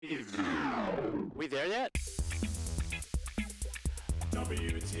We there yet?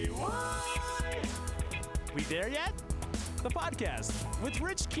 WTY. We there yet? The podcast with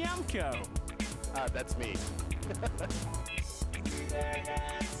Rich Kiamko. That's me. We there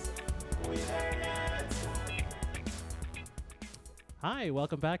yet? We there yet? Hi,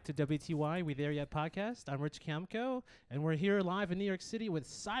 welcome back to WTY We There Yet podcast. I'm Rich Kiamko, and we're here live in New York City with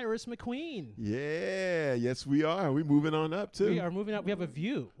Cyrus McQueen. Yeah, yes we are. We moving on up too. We are moving up. We have a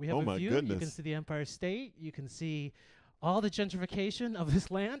view. We have Oh a my view. You can goodness. see the Empire State. You can see all the gentrification of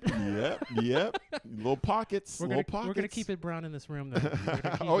this land. Yep. Little pockets. We're little gonna pockets. we're gonna keep it brown in this room, though. We're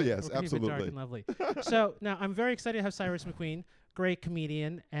gonna keep Oh, it- yes, we're gonna keep it dark absolutely. and lovely. So now I'm very excited to have Cyrus McQueen, great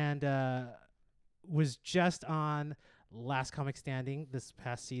comedian, and was just on Last Comic Standing this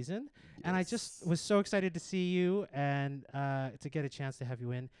past season. And I just was so excited to see you and to get a chance to have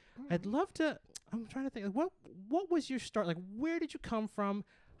you in. I'd love to. I'm trying to think. Like, what was your start? Like, where did you come from?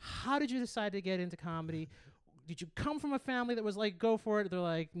 How did you decide to get into comedy? Did you come from a family that was like, go for it? They're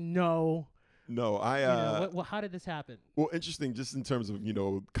like, no. No, You know, how did this happen? well, interesting just in terms of,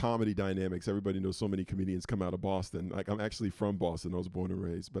 comedy dynamics. Everybody knows so many comedians come out of Boston. Like, I'm actually from Boston. I was born and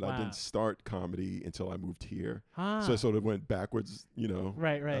raised, but I Wow. didn't start comedy until I moved here. Ah, So I sort of went backwards,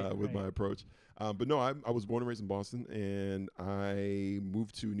 right. with my approach. But no, I was born and raised in Boston, and I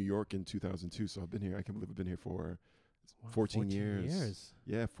moved to New York in 2002. So I've been here. I can't believe I've been here for Wow, 14 years. years.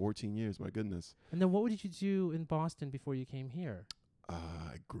 Yeah, 14 years. My goodness. And then what did you do in Boston before you came here?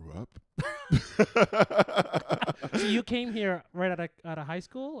 I grew up. So you came here right out of high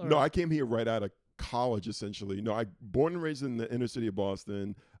school? Or? No, I came here right out of college, essentially. No, I born and raised in the inner city of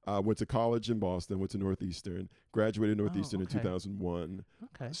Boston. Went to college in Boston. Went to Northeastern. Graduated Northeastern okay. in 2001.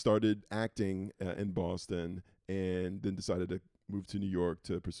 Okay. Started acting in Boston, and then decided to move to New York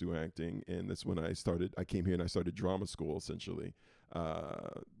to pursue acting. And that's when I came here and I started drama school, essentially.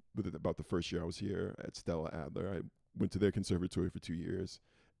 With about the first year I was here at Stella Adler, I went to their conservatory for 2 years,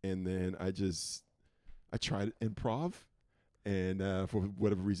 and then I tried improv, and for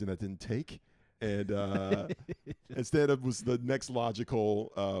whatever reason that didn't take, and instead of was the next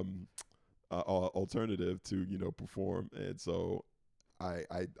logical alternative to perform, and so I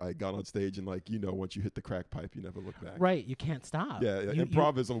got on stage, and once you hit the crack pipe, you never look back. Right, you can't stop. Yeah,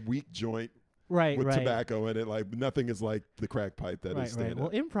 improv is a weak joint right, with right. tobacco in it. Like nothing is like the crack pipe that is Right, stand right.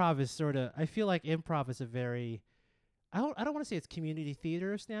 up. Well, improv is sort of. I feel like improv is a very. I don't want to say it's community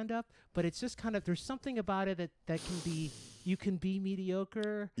theater of stand up, but it's just kind of there's something about it that can be you can be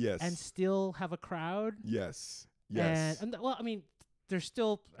mediocre Yes. and still have a crowd. Yes. Yes. And well, I mean, there's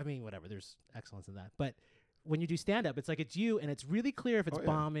still whatever. There's excellence in that, but when you do stand up, it's like it's you, and it's really clear if it's Oh, yeah.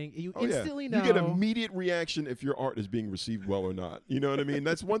 bombing. You Oh, yeah. instantly know. You get immediate reaction if your art is being received well or not. You know what I mean?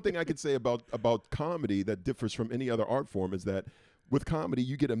 That's one thing I could say about comedy that differs from any other art form is that with comedy,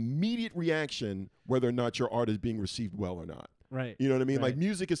 you get immediate reaction whether or not your art is being received well or not. Right. You know what I mean? Right. Like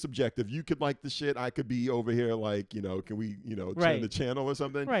music is subjective. You could like the shit. I could be over here like, can we, turn Right. the channel or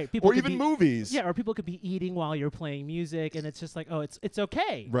something? Right. People Or could even be- movies. Yeah, or people could be eating while you're playing music, and it's just like, oh, it's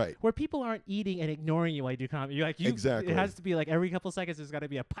okay. Right. Where people aren't eating and ignoring you while you do comedy. You're like, Exactly. It has to be like every couple seconds. There's got to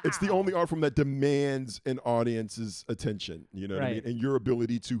be a. Pow. It's the only art form that demands an audience's attention. You know what I Right. mean? And your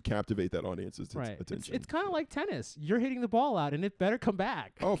ability to captivate that audience's Right. attention. It's kind of like tennis. You're hitting the ball out, and it better come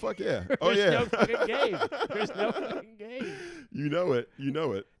back. Oh, fuck yeah. Oh, There's yeah. no fucking game. There's no fucking game. You know it. You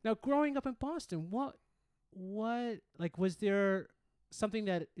know it. Now, growing up in Boston, what, like, was there something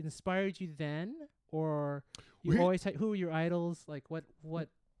that inspired you then, or you We- always had? Who were your idols? Like, what? Well,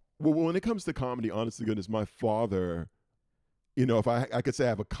 when it comes to comedy, honest to goodness, my father, if I could say I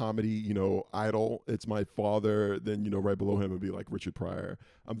have a comedy, idol, it's my father. Then, right below him would be like Richard Pryor.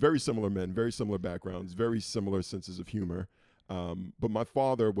 I'm very similar men, very similar backgrounds, very similar senses of humor. But my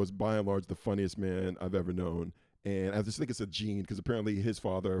father was by and large the funniest man I've ever known. And I just think it's a gene because apparently his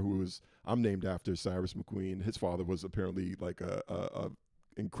father, I'm named after Cyrus McQueen, his father was apparently like a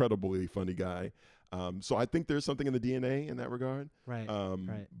incredibly funny guy. So I think there's something in the DNA in that regard. Right.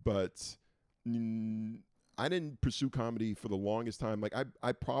 Right. But I didn't pursue comedy for the longest time. Like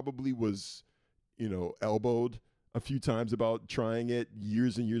I probably was, elbowed a few times about trying it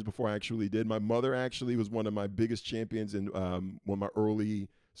years and years before I actually did. My mother actually was one of my biggest champions in one of my early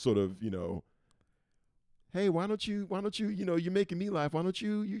sort of, hey, why don't you, you're making me laugh. Why don't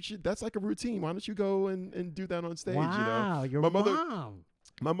you should, that's like a routine. Why don't you go and do that on stage? Wow, your My mother- mom.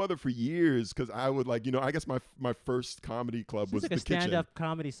 My mother for years, because I would like, I guess my first comedy club She's was like the a kitchen. stand-up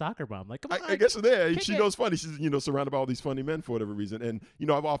comedy soccer mom. Like, come on. I guess there. kick She it. knows funny. She's, surrounded by all these funny men for whatever reason. And,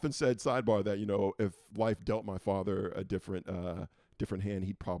 I've often said, sidebar, that, if life dealt my father a different hand,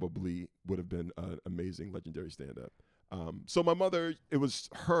 he probably would have been an amazing, legendary stand-up. So my mother, it was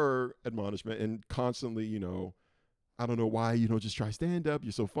her admonishment and constantly, I don't know why you don't just try stand up.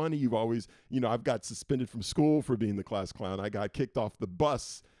 You're so funny. You've always, I've got suspended from school for being the class clown. I got kicked off the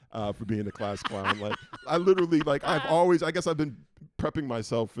bus for being the class clown. Like I literally, I guess I've been prepping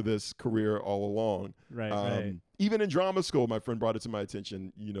myself for this career all along. Right. Even in drama school, my friend brought it to my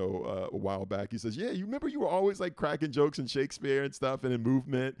attention, a while back. He says, yeah, you remember you were always like cracking jokes in Shakespeare and stuff and in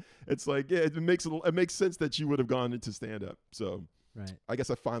movement. It's like, yeah, it makes sense that you would have gone into stand up. So Right. I guess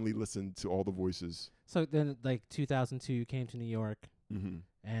I finally listened to all the voices. So then, like 2002, you came to New York, Mm-hmm.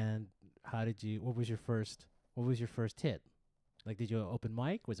 and what was your first hit? Like, did you open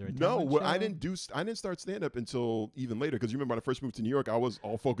mic? Was there a No, talent well, show? I didn't start stand up until even later. Because you remember when I first moved to New York, I was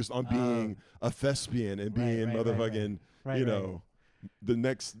all focused on being a thespian and being motherfucking, the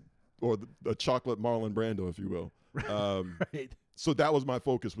next or the chocolate Marlon Brando, if you will. Right. So that was my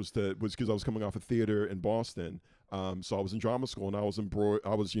focus was because I was coming off of theater in Boston. So I was in drama school and I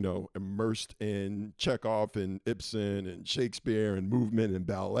was immersed in Chekhov and Ibsen and Shakespeare and movement and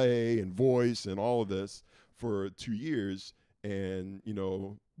ballet and voice and all of this for 2 years. And,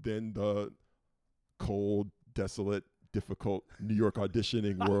 then the cold, desolate, difficult New York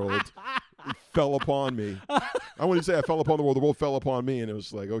auditioning world fell upon me. I wouldn't say I fell upon the world fell upon me. And it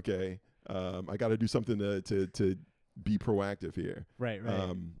was like, okay, I got to do something to be proactive here. Right.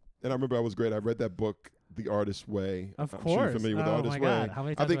 And I remember I was great. I read that book, The Artist's Way. Of I'm course. sure you're familiar with The Artist's Way. God. How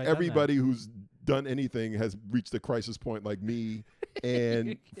many I times think have I done everybody who's done anything has reached a crisis point like me.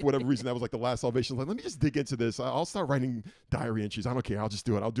 And for whatever reason, that was like the last salvation. Like, let me just dig into this. I'll start writing diary entries. I don't care. I'll just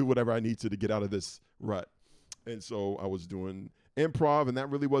do it. I'll do whatever I need to get out of this rut. And so I was doing improv, and that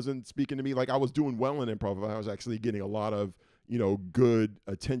really wasn't speaking to me. Like, I was doing well in improv. I was actually getting a lot of, good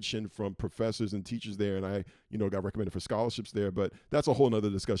attention from professors and teachers there. And I, got recommended for scholarships there. But that's a whole nother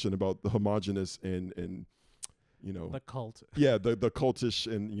discussion about the homogenous and the cult. Yeah, the cultish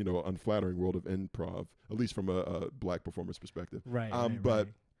and, unflattering world of improv, at least from a black performer's perspective. Right. But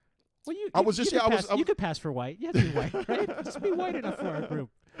well, you could pass for white. You have to be white, right? Just be white enough for our group.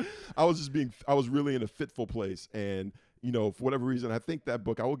 I was really in a fitful place. And, for whatever reason, I think that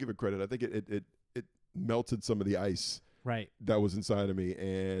book, I will give it credit. I think it melted some of the ice right that was inside of me.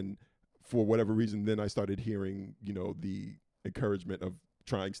 And for whatever reason, then I started hearing, the encouragement of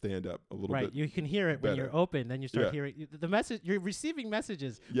trying stand up a little bit. Right. You can hear it when better. you're open. Then you start hearing the message. You're receiving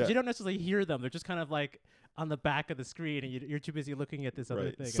messages, but you don't necessarily hear them. They're just kind of like on the back of the screen, and you're too busy looking at this other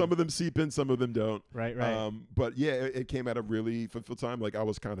thing. Some of them seep in, some of them don't. Right. But yeah, it came at a really fulfilled time. Like, I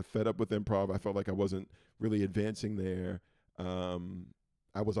was kind of fed up with improv. I felt like I wasn't really advancing there.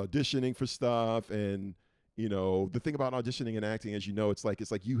 I was auditioning for stuff, and the thing about auditioning and acting, as you know, it's like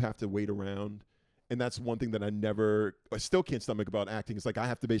you have to wait around. And that's one thing that I still can't stomach about acting. It's like I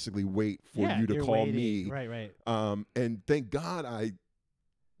have to basically wait for you to call me. Right. And thank God I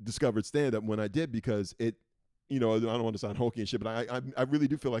discovered stand-up when I did, because it, I don't want to sound hokey and shit, but I really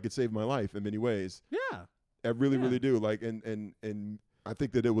do feel like it saved my life in many ways. Yeah. I really do. Like, and I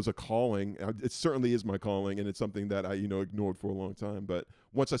think that it was a calling. It certainly is my calling, and it's something that I, ignored for a long time. But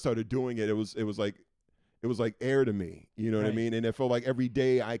once I started doing it, it was like air to me, you know what I mean? And it felt like every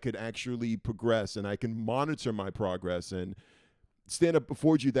day I could actually progress, and I can monitor my progress, and stand up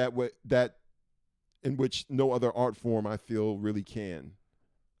affords you that way, that in which no other art form I feel really can.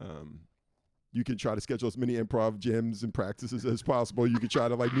 You can try to schedule as many improv gyms and practices as possible. You can try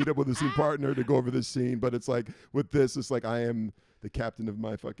to meet up with a scene partner to go over this scene, but it's like with this, it's like I am the captain of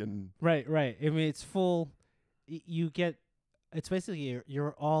my fucking. Right. I mean, it's full. It's basically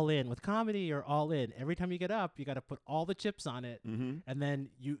you're all in. With comedy, you're all in. Every time you get up, you got to put all the chips on it, and then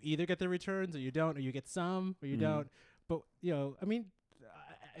you either get the returns or you don't, or you get some or you don't. But I mean,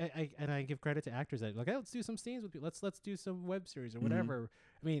 I give credit to actors that like, hey, let's do some scenes with people. Let's do some web series or whatever.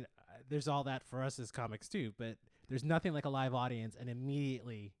 I mean, there's all that for us as comics too, but there's nothing like a live audience, and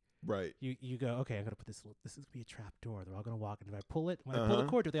immediately. Right. You go, okay, I'm going to put this is going to be a trap door. They're all going to walk in. If I pull it, when I pull the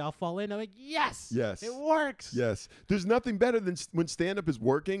cord, do they all fall in? I'm like, yes. It works. Yes. There's nothing better than when stand-up is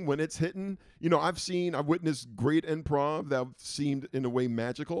working, when it's hitting. I've witnessed great improv that seemed in a way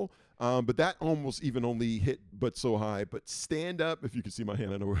magical, but that almost even only hit but so high. But stand-up, if you can see my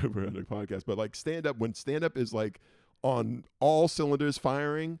hand, I know we're on the podcast, but like stand-up, when stand-up is like on all cylinders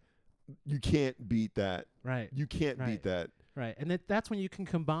firing, you can't beat that. Right. You can't beat that. Right, and that's when you can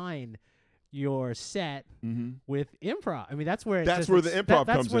combine your set with improv. I mean, that's where the improv comes in.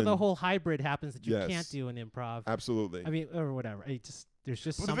 That's where the whole hybrid happens that you Yes. can't do in improv. Absolutely. I mean, or whatever. There's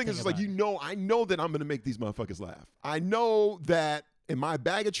just. But the something thing is, it's about like, I know that I'm going to make these motherfuckers laugh. I know that in my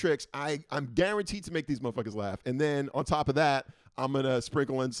bag of tricks, I'm guaranteed to make these motherfuckers laugh. And then on top of that, I'm going to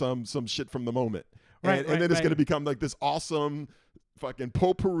sprinkle in some shit from the moment. and then it's going to become like this awesome fucking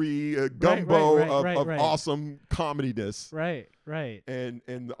potpourri gumbo of awesome comediness. Right. And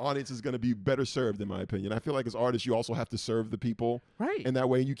the audience is going to be better served, in my opinion. I feel like as artists, you also have to serve the people. Right. And that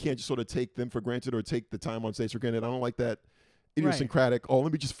way you can't just sort of take them for granted or take the time on stage for granted. I don't like that idiosyncratic,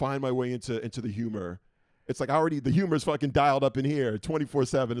 let me just find my way into the humor. It's like the humor's fucking dialed up in here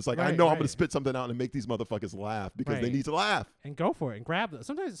 24/7. It's like, I know I'm going to spit something out and make these motherfuckers laugh because they need to laugh. And go for it and grab them.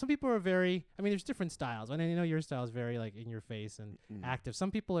 Sometimes some people are very, there's different styles. And I know your style is very like in your face and active.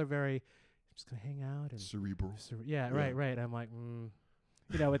 Some people are very, I'm just going to hang out. And cerebral. Right. I'm like,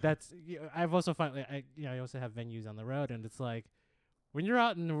 but that's, I've also found, I also have venues on the road and it's like, when you're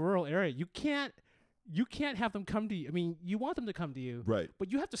out in the rural area, you can't have them come to you. I mean, you want them to come to you, right?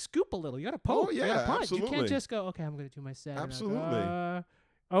 But you have to scoop a little. You got to poke. Oh yeah, absolutely. You can't just go, okay, I'm going to do my set. Absolutely.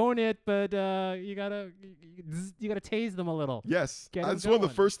 Own it, but you gotta tase them a little. Yes, that's one of the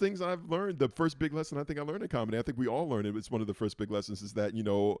first things I've learned. The first big lesson I think I learned in comedy. I think we all learned it. It's one of the first big lessons is that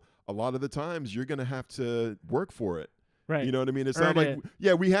a lot of the times you're gonna have to work for it. Right. You know what I mean? It's not like,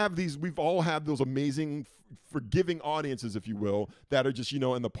 we've all had those amazing, forgiving audiences, if you will, that are just,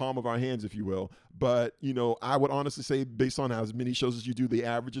 in the palm of our hands, if you will. But, I would honestly say, based on as many shows as you do, the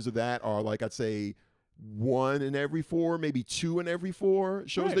averages of that are like, I'd say 1 in every 4, maybe 2 in every 4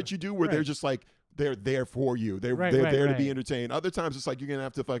 shows that you do where they're just like, they're there for you. They're there to be entertained. Other times it's like you're going to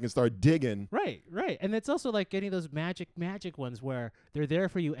have to fucking start digging. Right. And it's also like getting those magic ones where they're there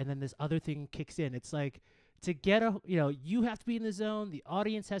for you and then this other thing kicks in. It's like, to get you have to be in the zone. The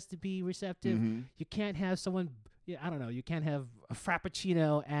audience has to be receptive. Mm-hmm. You can't have someone, I don't know, you can't have a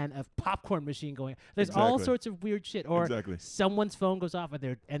frappuccino and a popcorn machine going. There's all sorts of weird shit. Or someone's phone goes off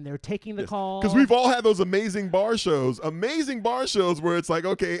and they're taking the call. Because we've all had those amazing bar shows where it's like,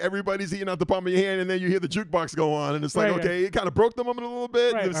 okay, everybody's eating out the palm of your hand and then you hear the jukebox go on and it's like, okay, it kind of broke the moment a little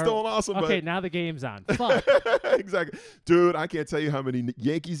bit. Right. It's still awesome. Okay, now the game's on. Fuck. Exactly. Dude, I can't tell you how many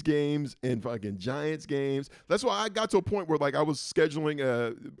Yankees games and fucking Giants games. That's why I got to a point where like I was scheduling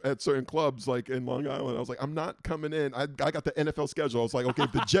at certain clubs like in Long Island. I was like, I'm not coming in. I got the NFL schedule. I was like, okay,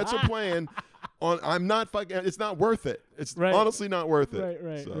 if the Jets are playing I'm not fucking, it's not worth it. It's honestly not worth it.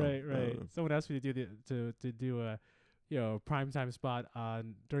 Right. Someone asked me to do a primetime spot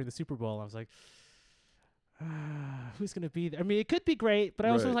during the Super Bowl. I was like, who's going to be there? I mean, it could be great, but I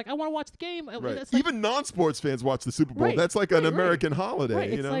also was like, I want to watch the game. Right. Even non-sports fans watch the Super Bowl. That's like an American holiday.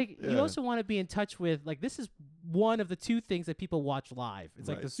 Right. It's like you also want to be in touch with, like, this is one of the 2 things that people watch live. It's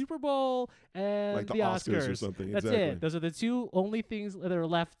like the Super Bowl and like the Oscars or something. That's it. Those are the 2 only things that are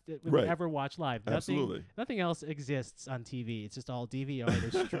left that we ever watch live. Absolutely. Nothing else exists on TV. It's just all DVR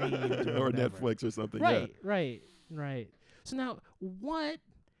or streamed or Netflix or something. Right. So now, what?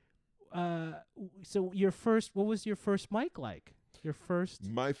 So what was your first mic like?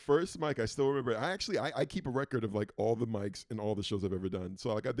 My first mic, I still remember. I keep a record of like all the mics and all the shows I've ever done.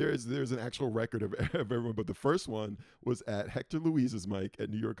 So like there's an actual record of everyone. But the first one was at Hector Luis's mic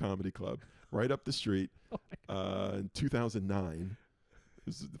at New York Comedy Club, right up the street, in 2009.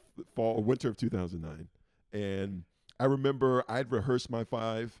 This is the winter of 2009, and I remember I'd rehearsed my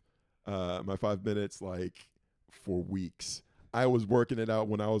 5 minutes like for weeks. I was working it out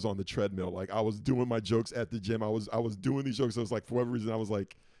when I was on the treadmill. Like I was doing my jokes at the gym. I was doing these jokes. I was like, for whatever reason, I was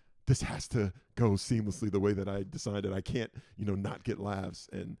like, this has to go seamlessly the way that I decided. I can't, not get laughs.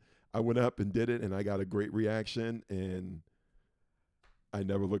 And I went up and did it, and I got a great reaction, and I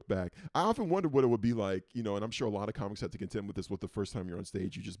never looked back. I often wondered what it would be like, and I'm sure a lot of comics have to contend with this. With the first time you're on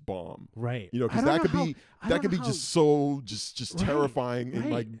stage, you just bomb, right? Because that could be just so terrifying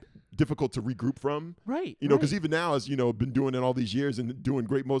and like difficult to regroup from, right? Because even now, as been doing it all these years and doing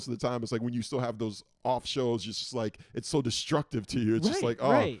great most of the time, it's like when you still have those off shows, just like it's so destructive to you. It's just like,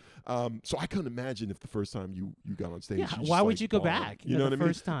 so I couldn't imagine if the first time you got on stage. Yeah, why would you go back? You know what I mean?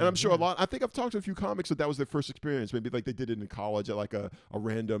 First time, and I'm sure a lot. I think I've talked to a few comics that was their first experience. Maybe like they did it in college at like a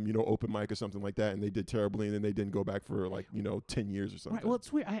random open mic or something like that, and they did terribly, and then they didn't go back for like 10 years or something. Right. Well,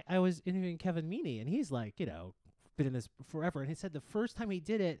 it's weird. I was interviewing Kevin Meaney, and he's like been in this forever, and he said the first time he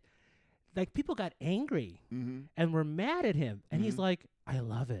did it, like people got angry and were mad at him, and he's like, I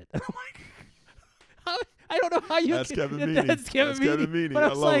love it. And I'm like, I don't know how you. That's Kevin Meaney. That's Kevin Meaney. But I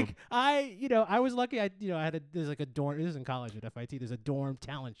was love him. I was lucky. There's like a dorm. This is in college at FIT. There's a dorm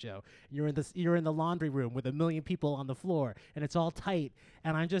talent show. You're in the laundry room with 1 million people on the floor, and it's all tight.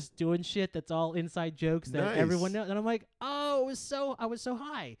 And I'm just doing shit that's all inside jokes that everyone knows. And I'm like, I was so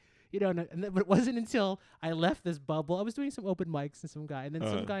high. you know, but it wasn't until I left this bubble. I was doing some open mics and some guy, and then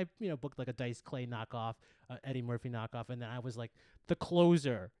some guy, you know, booked like a Dice Clay knockoff, Eddie Murphy knockoff, and then I was like the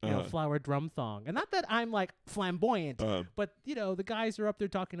closer, you know, Flower Drum Thong. And not that I'm like flamboyant, but you know, the guys are up there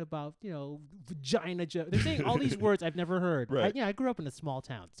talking about, you know, vagina joke. They're saying all these words I've never heard. Right. I grew up in a small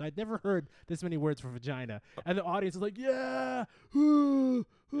town, so I'd never heard this many words for vagina. And the audience is like, yeah, ooh,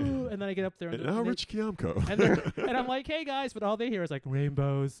 ooh. And then I get up there And now Rich Kiamko. and I'm like, hey guys, but all they hear is like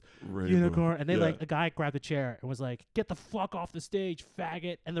rainbows, Rainbow. unicorn, and they Yeah. like a guy grabbed a chair and was like, get the fuck off the stage,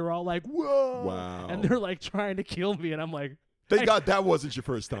 faggot. And they're all like, whoa. Wow. And they're like trying to kill me, and I'm like, Thank God that wasn't your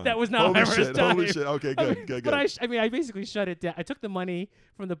first time. That was not Holy my first shit, time. Holy shit. Okay, good, good. But I mean, I basically shut it down. I took the money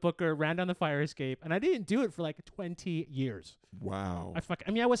from the booker, ran down the fire escape, and I didn't do it for like 20 years. Wow.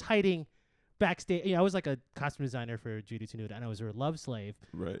 I mean, I was hiding backstage. You know, I was like a costume designer for Judy Tenuta, and I was her love slave.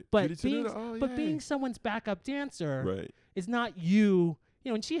 Right. But Judy being, Tenuta, oh, but yay. being someone's backup dancer Right. is not you.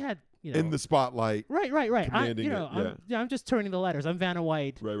 You know, and she had, you know, In the spotlight. right. commanding it, I'm just turning the letters. I'm Vanna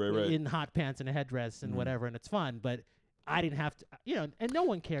White Right. in hot pants and a headdress and Mhm. whatever, and it's fun. But I didn't have to, you know, and no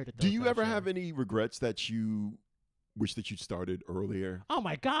one cared at Do those you kind of ever have shows. any regrets that you wish that you started earlier? Oh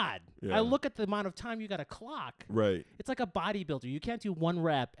my God! Yeah. I look at the amount of time you got to clock. Right. It's like a bodybuilder. You can't do one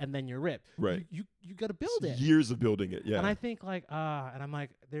rep and then you're ripped. Right. You got to build it. Years of building it. Yeah. And I think like and I'm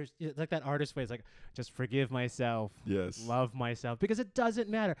like, it's like that artist way. It's like, just forgive myself. Yes. Love myself, because it doesn't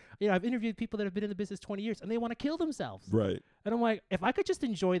matter. You know, I've interviewed people that have been in the business 20 years and they want to kill themselves. Right. And I'm like, if I could just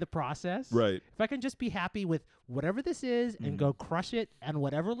enjoy the process, Right. if I can just be happy with whatever this is and go crush it at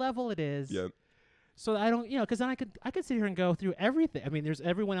whatever level it is. Yeah. So that I don't, you know, because then I could sit here and go through everything. I mean, there's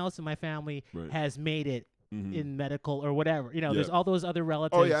everyone else in my family Right. has made it Mhm. in medical or whatever. You know, Yeah. there's all those other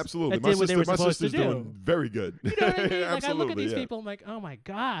relatives. Oh yeah, absolutely. That My did what they were sister, my supposed to sister's do. doing very good. You know what I mean? Like I Absolutely, look at these yeah. people, I'm like, oh my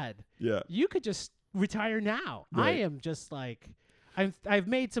God, Yeah. you could just retire now. I Right. am just like, I've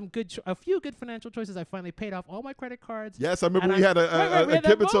made some a few good financial choices. I finally paid off all my credit cards. Yes, I remember And we I- had a right, we had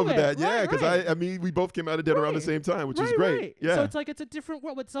that kibitz over moment. that. Yeah, Right, because right. I mean, we both came out of debt around the Right. same time, which was Right, great. right. Yeah. So it's like it's a different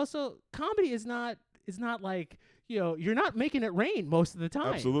world. But it's also comedy is not like, you know, you're not making it rain most of the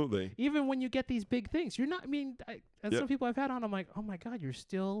time. Absolutely. Even when you get these big things, you're not. I mean, and Yeah. some people I've had on, I'm like, oh my God, you're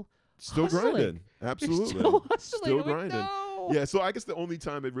still Still hustling. grinding. Absolutely. You're still hustling. Still I'm like, grinding. no. Yeah, so I guess the only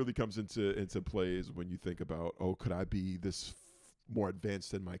time it really comes into play is when you think about, oh, could I be this more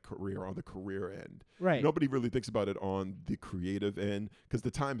advanced in my career on the career end? Right. Nobody really thinks about it on the creative end, because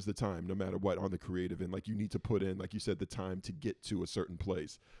the time is the time, no matter what. On the creative end, like you need to put in, like you said, the time to get to a certain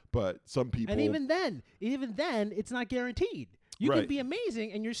place. But some people, And even then, it's not guaranteed. You can Right. be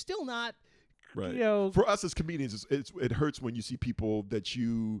amazing, and you're still not. right? You know, For us as comedians, it hurts when you see people that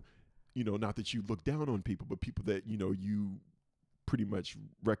you know, not that you look down on people, but people that you pretty much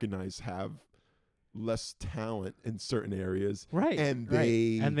recognize have less talent in certain areas, right? and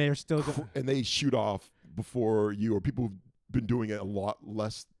right. and they're still. and they shoot off before you, or people who've been doing it a lot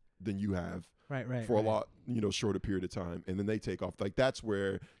less than you have right. for a lot shorter period of time, and then they take off. Like that's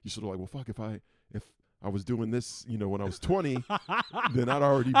where you sort of like, well, fuck, if I was doing this, when I was 20, then I'd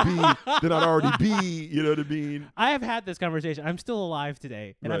already be, you know what I mean? I have had this conversation. I'm still alive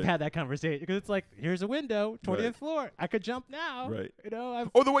today, and I've Right. had that conversation because it's like, here's a window, 20th Right. floor. I could jump now. Right. You know, I've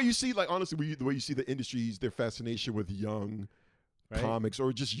Or the way you see, like, honestly, the way you see the industries, their fascination with young Right. comics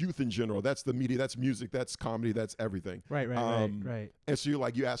or just youth in general. That's the media, that's music, that's comedy, that's everything. right. And so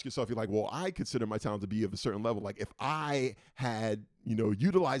you ask yourself, you're like, well, I consider my talent to be of a certain level. Like if I had,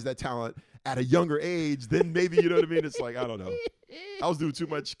 utilized that talent at a younger age, then maybe, you know what I mean? It's like, I don't know. I was doing too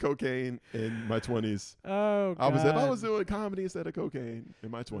much cocaine in my 20s. Oh, God. If I was doing comedy instead of cocaine in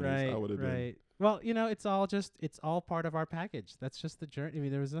my 20s, I would have been. Right. Well, it's all part of our package. That's just the journey. I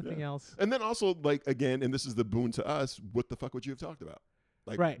mean, there was nothing Yeah. else. And then also, like, again, and this is the boon to us, what the fuck would you have talked about?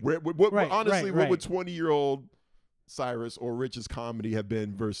 Like, Right. Honestly, Right, what would right. 20-year-old Cyrus or Rich's comedy have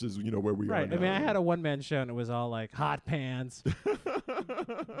been versus, where we are Right. now? I mean, I had a one-man show, and it was all like hot pants,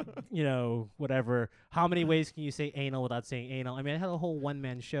 whatever. How many ways can you say anal without saying anal? I mean, I had a whole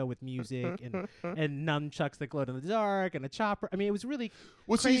one-man show with music and nunchucks that glowed in the dark and a chopper. I mean, it was really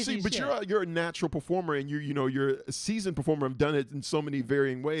Well, crazy but shit. you're a natural performer, and you're a seasoned performer. I've done it in so many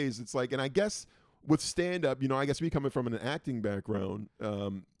varying ways. It's like, and I guess with stand up, I guess me coming from an acting background,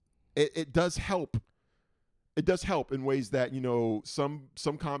 it does help. It does help in ways that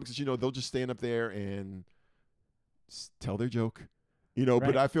some comics, they'll just stand up there and tell their joke. But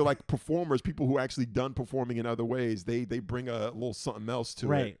Right. I feel like performers, people who actually done performing in other ways, they bring a little something else to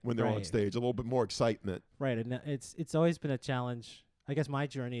Right, it when they're on right. stage, a little bit more excitement. Right, and it's always been a challenge. I guess my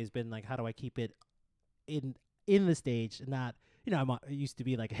journey has been like, how do I keep it in the stage and not it used to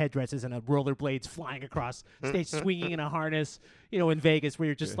be like headdresses and a rollerblades flying across stage, swinging in a harness, in Vegas, where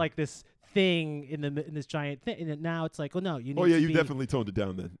you're just like this thing in this giant thing. And now it's like, well, no, you need. Oh yeah, to you be, definitely toned it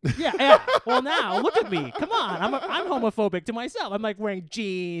down then. Yeah. Well, now look at me. Come on, I'm homophobic to myself. I'm like wearing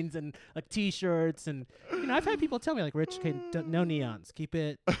jeans and like t-shirts, and I've had people tell me like, Rich, no neons, keep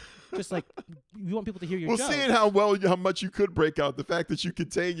it. Just like you want people to hear your Well, jokes. seeing how much you could break out, the fact that you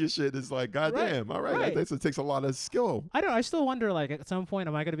contain your shit is like, goddamn, all right. Right. It takes a lot of skill. I don't know. I still wonder, like, at some point,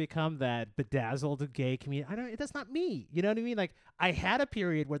 am I going to become that bedazzled gay comedian? That's not me. You know what I mean? Like, I had a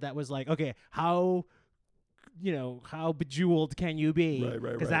period where that was like, okay, how bejeweled can you be?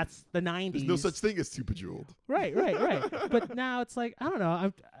 Right. Because that's the 90s. There's no such thing as too bejeweled. Right. But now it's like, I don't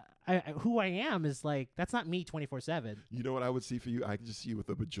know. Who I am is like, that's not me 24/7. You know what I would see for you? I could just see you with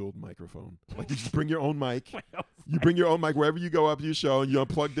a bejeweled microphone. Like you just bring your own mic. You bring your own mic wherever you go up your show, and you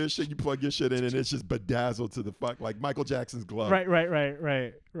unplug this shit, you plug your shit in, and it's just bedazzled to the fuck, like Michael Jackson's glove. Right.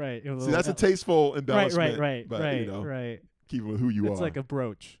 See, that's a tasteful embellishment. Right. But, keep it with who you are. It's like a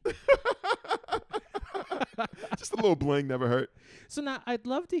brooch. Just a little bling never hurt. So now I'd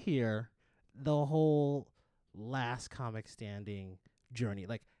love to hear the whole Last Comic Standing journey.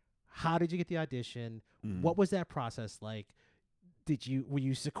 Like, how did you get the audition? What was that process like? Were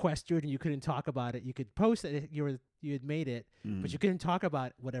you sequestered and you couldn't talk about it? You could post that you had made it, but you couldn't talk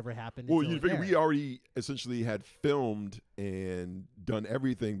about whatever happened. Well, we already essentially had filmed and done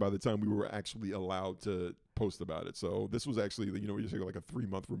everything by the time we were actually allowed to post about it. So this was actually, we just like a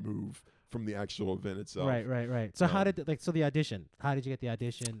 3-month remove from the actual event itself. Right. So how did the audition? How did you get the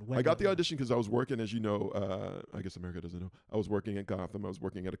audition? I got the audition because I was working, as you know, I guess America doesn't know. I was working at Gotham. I was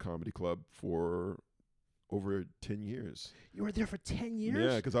working at a comedy club for over 10 years. You were there for 10 years?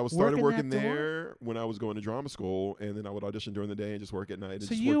 Yeah, because I started working there when I was going to drama school, and then I would audition during the day and just work at night. It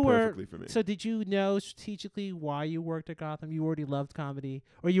just worked perfectly for me. So did you know strategically why you worked at Gotham? You already loved comedy?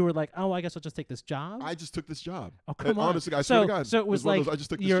 Or you were like, oh, I guess I'll just take this job? I just took this job. Oh, come on. Honestly, I swear to God. So it was like, I just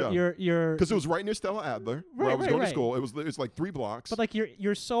took this job. Because it was right near Stella Adler, where I was going to school. It was like 3 blocks. But like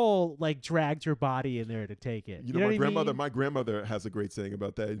your soul like dragged your body in there to take it. You know my grandmother has a great saying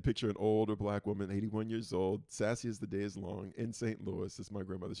about that. You picture an older black woman, 81 years old, sassy as the day is long, in St. Louis. It's my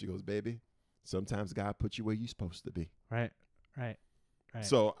grandmother. She goes, baby, sometimes God puts you where you're supposed to be. Right.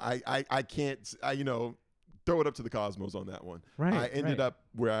 So I can't, throw it up to the cosmos on that one. Right. I ended up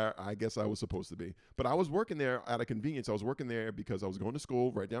where I guess I was supposed to be. But I was working there out of convenience. I was working there because I was going to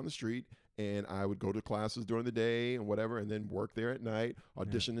school right down the street, and I would go to classes during the day and whatever, and then work there at night,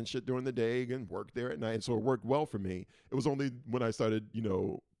 audition and shit during the day, and work there at night. And so it worked well for me. It was only when I started,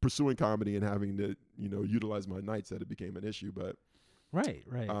 pursuing comedy and having to, utilize my nights that it became an issue. But Right.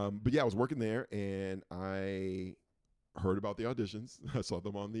 But yeah, I was working there, and I heard about the auditions. I saw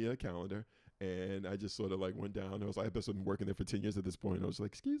them on the calendar, and I just sort of like went down. I was like, I've been working there for 10 years at this point. I was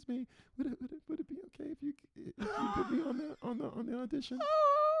like, excuse me, would it be okay if you put me on the audition?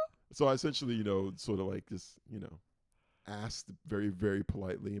 So I essentially, sort of like just, asked very, very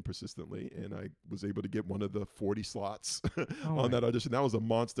politely and persistently, and I was able to get one of the 40 slots on that audition. That was a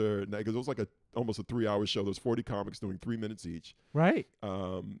monster night because it was like almost a 3-hour show. There was 40 comics doing 3 minutes each. Right.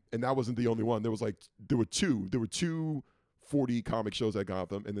 And that wasn't the only one. There were two 40 comic shows at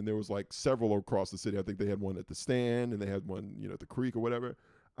Gotham, and then there was like several across the city. I think they had one at the Stand, and they had one, at the Creek or whatever.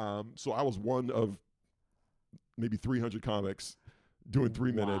 So I was one of maybe 300 comics doing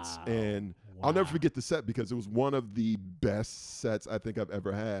 3 minutes, and I'll never forget the set because it was one of the best sets I think I've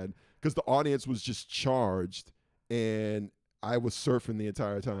ever had because the audience was just charged, and I was surfing the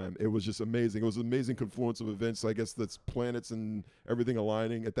entire time. It was just amazing. It was an amazing confluence of events. I guess that's planets and everything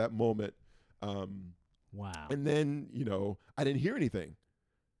aligning at that moment. Wow. And then, I didn't hear anything.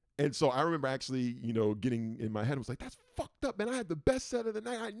 And so I remember actually, getting in my head, I was like, that's fucked up, man. I had the best set of the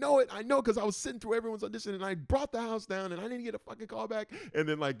night. I know because I was sitting through everyone's audition, and I brought the house down, and I didn't get a fucking call back. And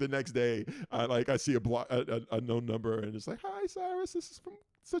then like the next day, I see a known number, and it's like, hi, Cyrus, this is from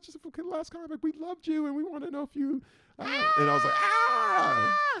such and such from Last Comic. We loved you, and we want to know if you, and I was like,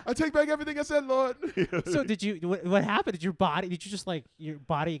 I take back everything I said, Lord. So what happened? Did your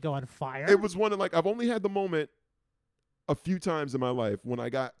body go on fire? It was one of I've only had the moment a few times in my life when I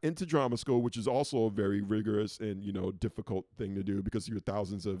got into drama school, which is also a very rigorous and, difficult thing to do because you're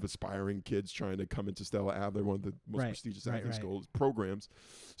thousands of aspiring kids trying to come into Stella Adler, one of the most prestigious acting school programs.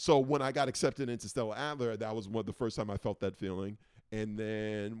 So when I got accepted into Stella Adler, that was the first time I felt that feeling. And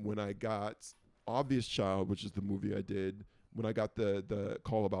then when I got Obvious Child, which is the movie I did, when I got the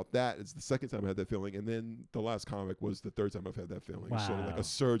call about that, it's the second time I had that feeling, and then the last comic was the third time I've had that feeling. Sort of like Wow. a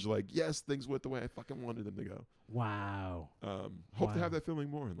surge, like yes, things went the way I fucking wanted them to go. Wow. Hope to Wow. have that feeling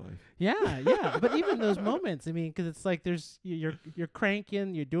more in life. Yeah, yeah. But even those moments, I mean, because it's like you're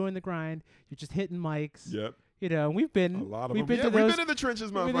cranking, you're doing the grind, you're just hitting mics. Yep, You know, we've been a lot of we've them. been Yeah, to we've those. been in the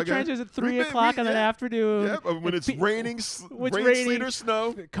trenches, we've been in the motherfucker. trenches at 3 been- o'clock in the yeah. afternoon. Yep, when it's raining, When it's rain, raining, sleet, or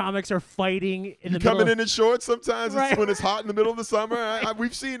snow. Comics are fighting in You the middle. coming in shorts sometimes. Right. It's when it's hot in the middle of the summer.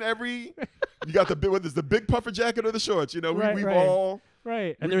 We've seen every. You got whether it's the big puffer jacket or the shorts. You know, Right, we've right. all.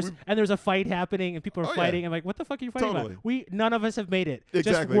 Right, and We- there's a fight happening, and people are Oh, yeah. fighting. I'm like, what the fuck are you fighting Totally. about? None of us have made it.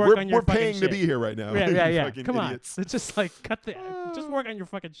 Exactly. Just work on your We're fucking paying shit. to be here right now. Yeah, you yeah, yeah. fucking Come idiots. on, it's just like just work on your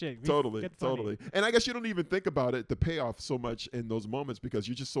fucking shit. Totally, Get funny. totally. And I guess you don't even think about it, the payoff so much in those moments because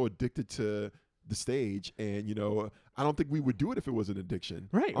you're just so addicted to the stage. And, you know, I don't think we would do it if it was an addiction.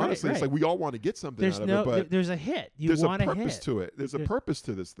 Right, Honestly, right, it's right. like we all want to get something There's out of no, it, but there's a hit. You there's a want purpose hit. to it. There's a There's- purpose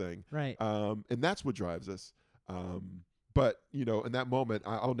to this thing. Right. And that's what drives us. But, you know, in that moment,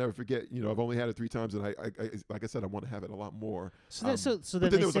 I'll never forget, you know, I've only had it 3 times, and I like I said, I want to have it a lot more. So then, so But then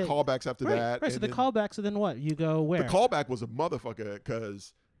then they there was say, a callbacks after right, that. Right. So and the then callback. So then what? You go where? The callback was a motherfucker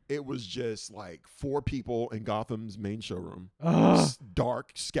because it was just like 4 people in Gotham's main showroom. Ugh.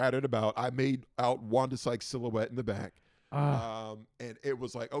 Dark, scattered about. I made out Wanda Sykes' silhouette in the back. And it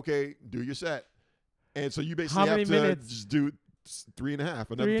was like, okay, do your set. And so you basically How many have to minutes? just do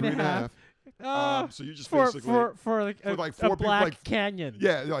 3.5, another 3.5. 3.5. So you just for basically for like for a, like a 4 people, Black like- Canyon.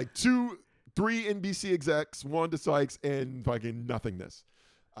 yeah, like 3 NBC execs, Wanda Sykes, and fucking nothingness.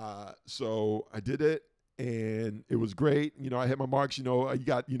 So I did it, and it was great. You know, I hit my marks. You know, you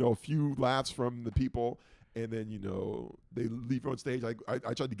got, you know, a few laughs from the people, and then, you know, they leave you on stage. I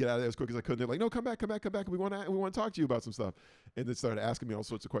tried to get out of there as quick as I could. They're like, no, come back. We want to talk to you about some stuff. And then started asking me all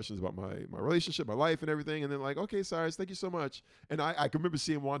sorts of questions about my relationship, my life, and everything. And then like, okay, Cyrus, thank you so much. And I can remember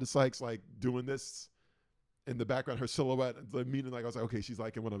seeing Wanda Sykes like doing this in the background, her silhouette, meaning like I was like, okay, she's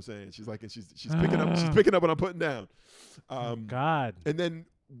liking what I'm saying. She's liking, she's picking up what I'm putting down. God. And then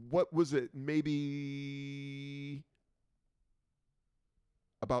what was it? Maybe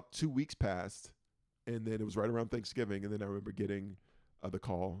about 2 weeks passed, and then it was right around Thanksgiving, and then I remember getting the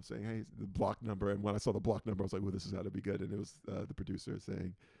call saying, hey, the block number. And when I saw the block number, I was like, well, this is how to be good. And it was the producer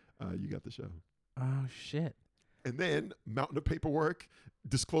saying, you got the show. Oh shit. And then mountain of paperwork,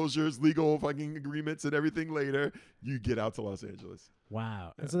 disclosures, legal fucking agreements, and everything later, you get out to Los Angeles.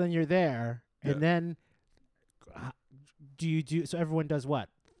 Wow. And so then you're there, Yeah. and then do you do? So everyone does what?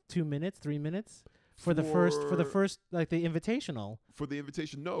 2 minutes, 3 minutes for the first like the invitational. For the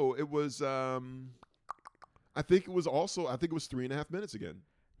invitation, no, it was. I think it was 3.5 minutes again.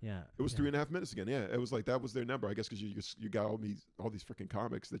 Yeah. It was yeah. 3.5 minutes again. Yeah, it was like that was their number, I guess, because you got all these freaking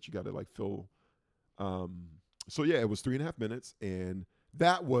comics that you got to like fill. So yeah, it was 3.5 minutes, and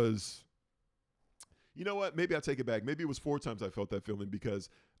that was. You know what? Maybe I take it back. Maybe it was 4 times I felt that feeling because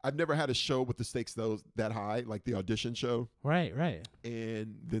I've never had a show with the stakes that high, like the audition show, Right. Right.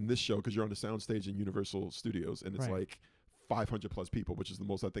 and then this show because you're on the soundstage in Universal Studios, and it's Right. like 500 plus people, which is the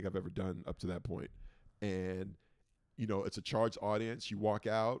most I think I've ever done up to that point. And you know, it's a charged audience. You walk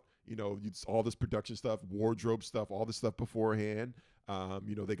out, you know, it's all this production stuff, wardrobe stuff, all this stuff beforehand.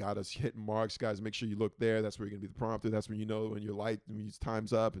 You know, they got us hitting marks, guys. Make sure you look there. That's where you're gonna be the prompter. That's when you know when your light, when your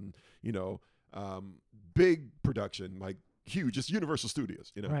time's up, and you know, big production, like huge, just Universal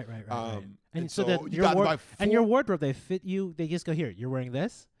Studios. You know, Right. Right. And so so that you your got ward- by and your 4 wardrobe, they fit you. They just go here. You're wearing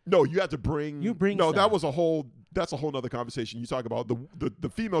this. No, you had to bring. You bring No, stuff. that was that's a whole nother conversation. You talk about the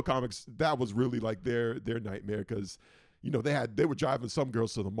female comics. That was really like their nightmare because, you know, they were driving some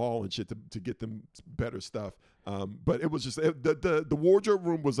girls to the mall and shit to get them better stuff. But it was just the wardrobe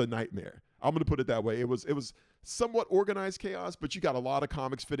room was a nightmare. I'm gonna put it that way. It was somewhat organized chaos, but you got a lot of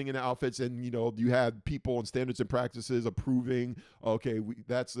comics fitting in outfits, and you know you had people and standards and practices approving. Okay,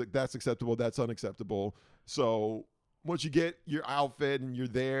 that's acceptable. That's unacceptable. So once you get your outfit and you're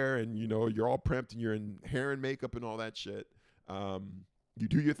there, and you know you're all primped and you're in hair and makeup and all that shit, you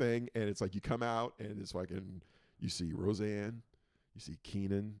do your thing, and it's like you come out and it's like you see Roseanne, you see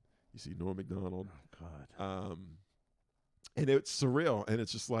Keenan, you see Norm Macdonald. Oh God. And it's surreal, and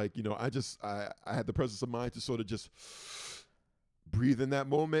it's just like, you know, I had the presence of mind to sort of just breathe in that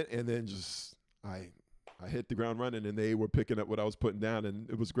moment, and then just I hit the ground running, and they were picking up what I was putting down, and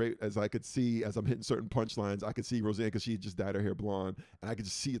it was great as I could see as I'm hitting certain punchlines. I could see Roseanne because she had just dyed her hair blonde, and I could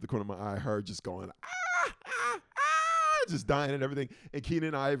just see at the corner of my eye her just going just dying and everything. And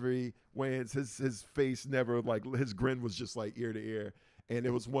Keenan Ivory Wayans, his face never, like, his grin was just like ear to ear, and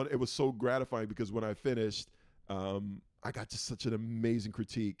it was so gratifying because when I finished. I got just such an amazing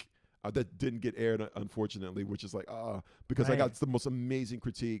critique that didn't get aired, unfortunately, which is like, because I Right. got the most amazing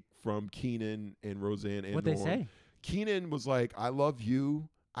critique from Keenan and Roseanne and What'd they Norm. say? Keenan was like, I love you.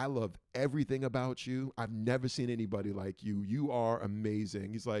 I love everything about you. I've never seen anybody like you. You are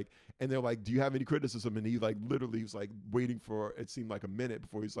amazing. He's like, and they're like, do you have any criticism? And he like literally was like waiting for, it seemed like a minute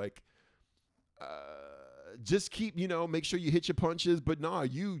before he's like, just keep, make sure you hit your punches, but no,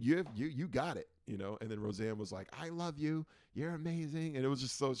 you got it, And then Roseanne was like, I love you. You're amazing. And it was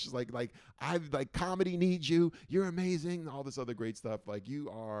just so, it's just like comedy needs you. You're amazing. All this other great stuff. Like, you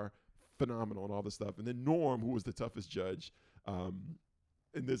are phenomenal and all this stuff. And then Norm, who was the toughest judge,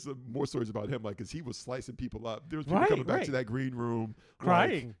 and there's more stories about him, like, because he was slicing people up. There was people coming back to that green room,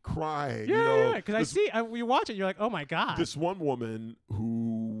 Crying. like, crying. Yeah, because you watch it, you're like, oh my God. This one woman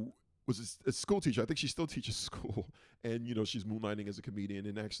who was a school teacher, I think she still teaches school, and, she's moonlighting as a comedian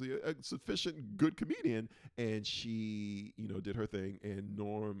and actually a sufficient good comedian, and she, did her thing, and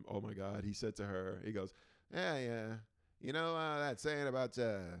Norm, oh my God, he said to her, he goes, yeah, that saying about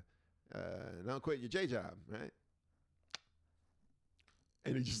don't quit your J job, right?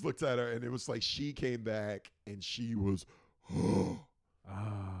 And he just looked at her, and it was like she came back, and she was,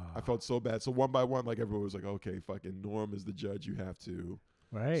 I felt so bad. So one by one, like, everyone was like, okay, fucking Norm is the judge. You have to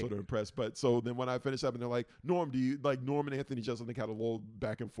sort of impress. But so then when I finished up, and they're like, Norm, do you, like, Norm and Anthony just, I think, had a little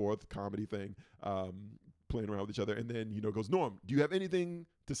back and forth comedy thing, playing around with each other. And then, goes, Norm, do you have anything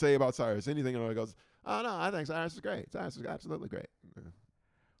to say about Cyrus? Anything? And I goes, oh, no, I think Cyrus is great. Cyrus is absolutely great. Yeah.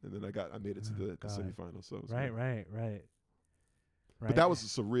 And then I made it to the semifinals. So it was Right. But that was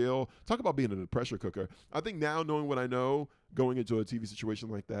surreal. Talk about being in a pressure cooker. I think now, knowing what I know, going into a TV situation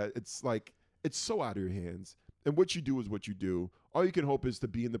like that, it's like, it's so out of your hands. And what you do is what you do. All you can hope is to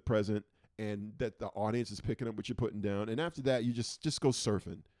be in the present and that the audience is picking up what you're putting down. And after that, you just go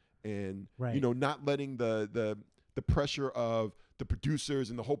surfing. And, not letting the pressure of the producers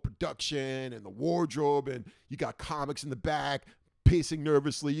and the whole production and the wardrobe, and you got comics in the back pacing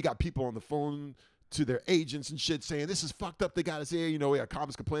nervously. You got people on the phone to their agents and shit saying, this is fucked up, they got us here. We had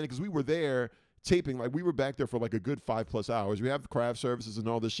comics complaining because we were there taping, like, we were back there for like a good 5+ hours. We have craft services and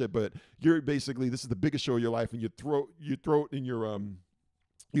all this shit, but you're basically, this is the biggest show of your life, and your throat and your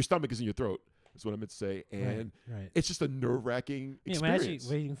stomach is in your throat. That's what I meant to say. And it's just a nerve-wracking experience. We're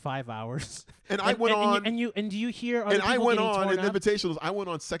actually waiting 5 hours. And I went on. And do you hear other and people I went getting on torn in up? invitationals. I went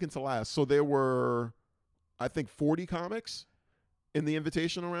on second to last. So there were, I think, 40 comics in the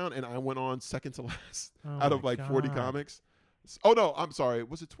invitational round, and I went on second to last out of like 40 comics. Oh no, I'm sorry.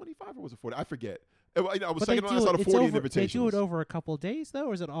 Was it 25 or was it 40? I forget. I was second to last out of 40 in invitationals. They do it over a couple of days though,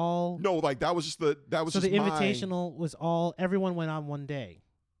 or is it all? No, like that was just the invitational was all, everyone went on one day.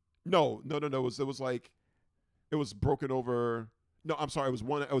 No. It was broken over. No, I'm sorry.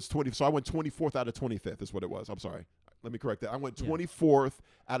 It was 20. So I went 24th out of 25th is what it was. I'm sorry. Let me correct that. I went 24th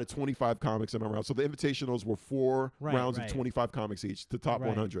out of 25 comics in my round. So the invitationals were 4 rounds of 25 comics each to top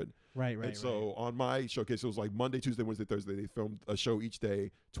 100. Right. And so on my showcase, it was like Monday, Tuesday, Wednesday, Thursday. They filmed a show each day,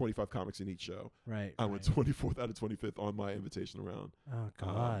 25 comics in each show. Right. I went 24th out of 25th on my invitational round. Oh,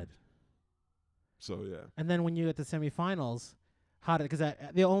 God. So, yeah. And then when you get to semifinals, because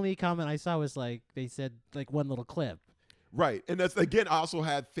the only comment I saw was like, they said like one little clip. Right. And that's, again, I also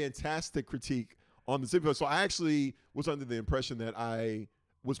had fantastic critique on the semifinals. So I actually was under the impression that I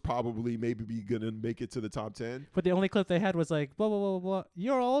was probably maybe going to make it to the top 10. But the only clip they had was like, blah, blah, blah, blah,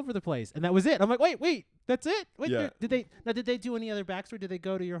 you're all over the place. And that was it. I'm like, wait, that's it? Wait, yeah. Did they do any other backstory? Did they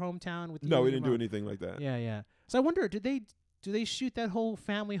go to your hometown with you? No, we didn't do anything like that. Yeah. So I wonder, do they shoot that whole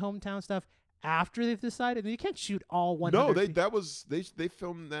family hometown stuff after they've decided? You can't shoot all 100. No, they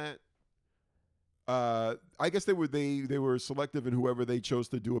filmed that. I guess they were selective in whoever they chose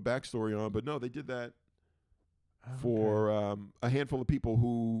to do a backstory on, but no, they did that for a handful of people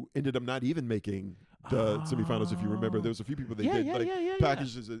who ended up not even making the semifinals. If you remember, there was a few people did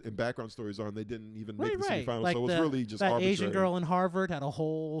packages and background stories on. They didn't even make the semifinals, like so it was really just that arbitrary. Asian girl in Harvard had a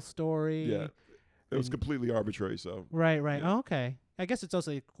whole story. Yeah, it was completely arbitrary. So right. Yeah. Oh, okay. I guess it's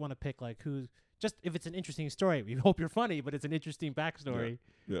also you want to pick like who's just if it's an interesting story. We hope you're funny, but it's an interesting backstory.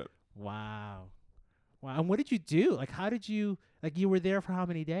 Yeah. Wow. And what did you do? Like, how did you you were there for how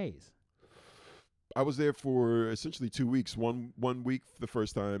many days? I was there for essentially 2 weeks. One week the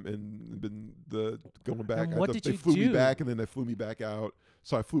first time, and then going back. And what did they you flew do? me back, and then they flew me back out.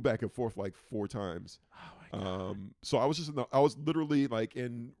 So I flew back and forth like 4 times. Oh my God. So I was I was literally like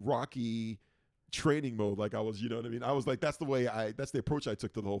in Rocky training mode. Like I was, you know what I mean? I was like, that's the approach I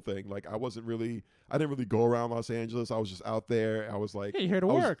took to the whole thing. Like I didn't really go around Los Angeles. I was just out there. I was like, you're here to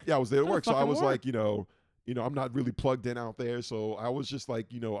work. I was there to work. So I was work. like, you know, I'm not really plugged in out there. So I was just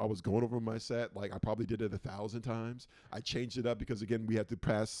like, you know, I was going over my set. Like I probably did it 1,000 times. I changed it up because, again, we had to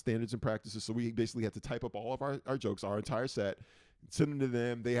pass standards and practices. So we basically had to type up all of our jokes, our entire set, send them to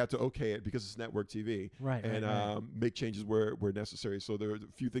them. They had to okay it because it's network TV. Right. And make changes where necessary. So there were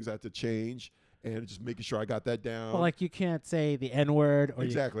a few things I had to change. And just making sure I got that down. Well, like you can't say the N word or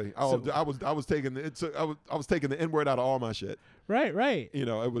exactly. I was taking the N word out of all my shit. Right. You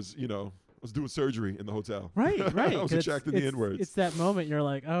know, it was, you know, I was doing surgery in the hotel. Right. I was attracting the N words. It's that moment you're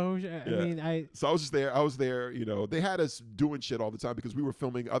like, oh, I mean, So I was just there. I was there. You know, they had us doing shit all the time because we were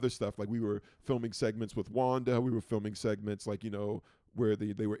filming other stuff. Like we were filming segments with Wanda. We were filming segments like, you know, where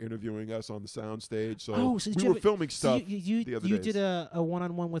they were interviewing us on the sound stage. So we were filming stuff. You did a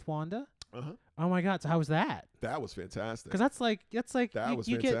one-on-one with Wanda. Uh-huh. Oh my God! So how was that? That was fantastic. Because that's like that was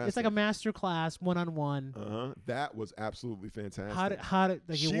you get it's like a fantastic. master class one-on-one. That was absolutely fantastic. How did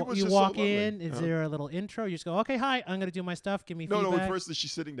like She was you just walk so lovely. in? Is there a little intro? You just go, okay, hi, I'm gonna do my stuff. Give me feedback. No. First,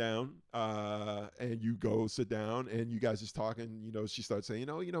 she's sitting down, and you go sit down, and you guys just talking. You know, she starts saying,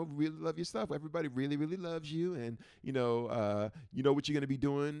 really love your stuff. Everybody really, really loves you, and you know what you're gonna be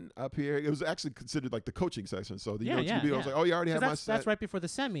doing up here. It was actually considered like the coaching session. So I was like, oh, you already have my set. That's right before the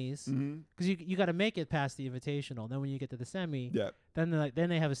semis, because you got to make it past the invitational. Then when you get to the semi, then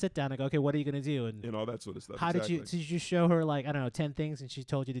they have a sit down and go, okay, what are you gonna do? And all that sort of stuff. How did you show her like, I don't know, 10 things, and she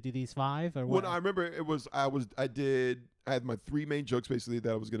told you to do these 5 or what? Well, I remember I had my 3 main jokes basically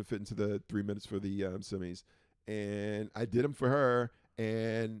that I was gonna fit into the 3 minutes for the semis, and I did them for her,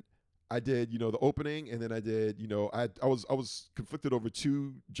 and I did, the opening, and then I did, I was conflicted over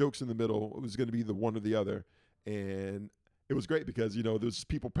 2 jokes in the middle. It was going to be the one or the other, and it was great because, there's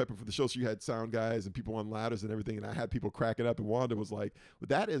people prepping for the show, so you had sound guys and people on ladders and everything, and I had people cracking up, and Wanda was like, well,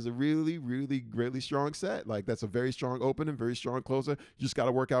 that is a really, really, really strong set. Like, that's a very strong opening, very strong closer. You just got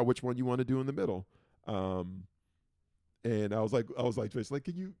to work out which one you want to do in the middle. And I was like, Trace, like,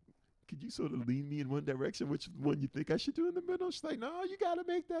 could you sort of lean me in one direction, which one you think I should do in the middle? She's like, no, you got to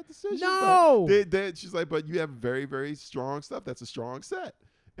make that decision. No! She's like, but you have very, very strong stuff. That's a strong set.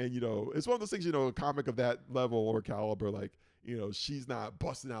 And, it's one of those things, a comic of that level or caliber, like, she's not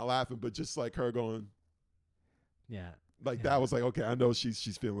busting out laughing, but just like her going, that was like, okay, I know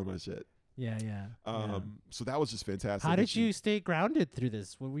she's feeling my shit. Yeah. So that was just fantastic. How did you stay grounded through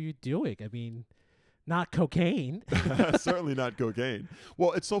this? What were you doing? I mean, not cocaine. Certainly not cocaine.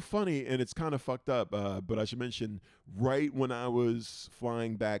 Well, it's so funny and it's kind of fucked up, but I should mention, right when I was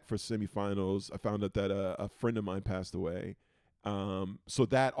flying back for semifinals, I found out that a friend of mine passed away. So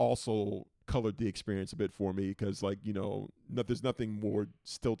that also colored the experience a bit for me because, like, there's nothing more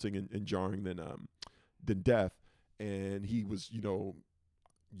stilting and jarring than death. And he was,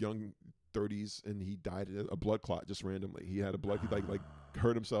 young 30s, and he died in a blood clot just randomly. He had a blood, he like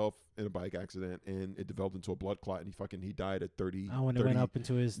hurt himself in a bike accident, and it developed into a blood clot, and he died at 30. Oh, when it went up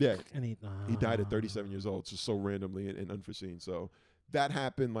into his and he died at 37 years old, just so randomly and unforeseen. So that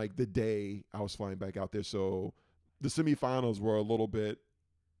happened like the day I was flying back out there. So the semifinals were a little bit,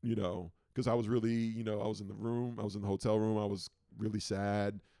 because I was really, I was in the room, I was in the hotel room, I was really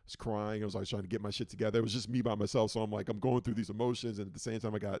sad. I was crying. I was like trying to get my shit together. It was just me by myself. So I'm like, I'm going through these emotions, and at the same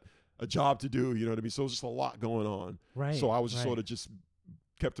time I got a job to do, you know what I mean? So it was just a lot going on. Right. So I was just sort of just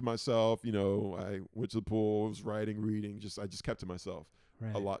kept to myself. I went to the pool, was writing, reading, I just kept to myself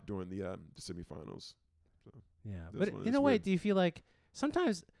a lot during the semifinals. So yeah. But in a way, do you feel like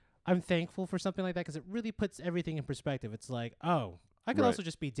sometimes I'm thankful for something like that because it really puts everything in perspective? It's like, oh, I could also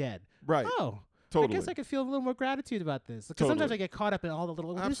just be dead. Right. Oh, totally. I guess I could feel a little more gratitude about this. Because sometimes I get caught up in all the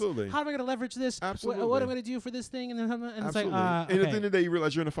little, absolutely. How am I going to leverage this? Absolutely. What am I going to do for this thing? And then it's like, and at the end of the day, you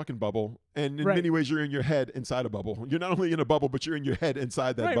realize you're in a fucking bubble. And in many ways, you're in your head inside a bubble. You're not only in a bubble, but you're in your head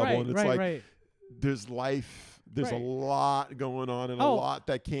inside that bubble. And it's there's life. There's a lot going on and a lot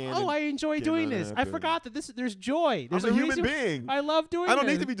that can. Oh, I enjoy doing this. I forgot that there's joy. There's I'm a human being. I love doing this. I don't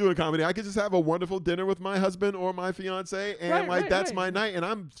need to be doing comedy. I could just have a wonderful dinner with my husband or my fiance, and that's my night, and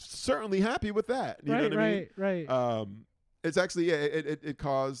I'm certainly happy with that. You know what I mean? Right. It's actually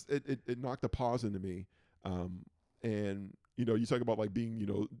it knocked a pause into me, and you talk about like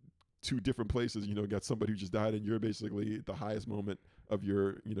being 2 different places. Got somebody who just died, and you're basically at the highest moment of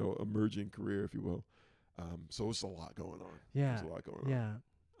your emerging career, if you will. So it's a lot going on. Yeah. There's a lot going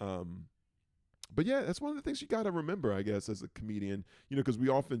on. But yeah, that's one of the things you got to remember, I guess, as a comedian, because we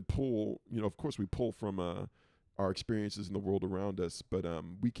often pull, of course we pull from our experiences in the world around us, but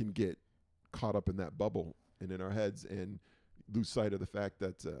we can get caught up in that bubble and in our heads and lose sight of the fact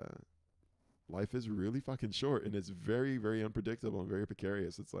that life is really fucking short, and it's very, very unpredictable and very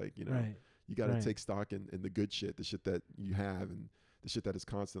precarious. It's like, you got to take stock in the good shit, the shit that you have, and the shit that is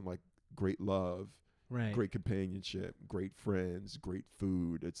constant, like great love, Right. great companionship, great friends, great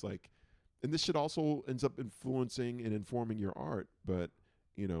food. It's like, and this shit also ends up influencing and informing your art. But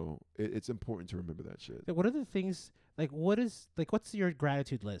you know, it's important to remember that shit. What are the things like? What's your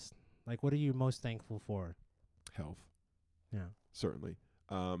gratitude list? Like, what are you most thankful for? Health, Yeah. certainly.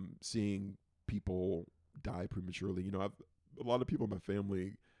 Seeing people die prematurely. You know, a lot of people in my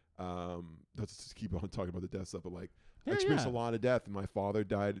family. Let's just keep on talking about the death stuff, but like I experienced a lot of death. And my father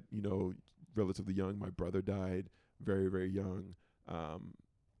died, you know, relatively young. My brother died very, very young.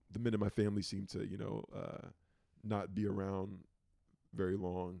 The men in my family seemed to, you know, not be around very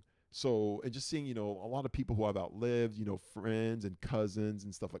long. So, and just seeing, you know, a lot of people who I've outlived, you know, friends and cousins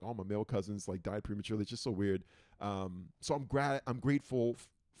and stuff, like all my male cousins like died prematurely. It's just so weird. So I'm grateful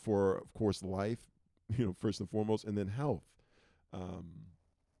for, of course, life, you know, first and foremost, and then health.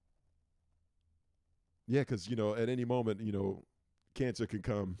 Yeah, because, you know, at any moment, you know, cancer can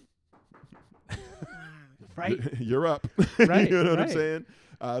come. Right. You're up. Right. You know what I'm right. saying?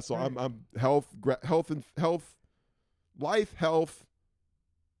 So Right. I'm health, life, health,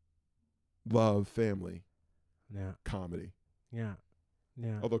 love, family, Yeah. comedy. Yeah.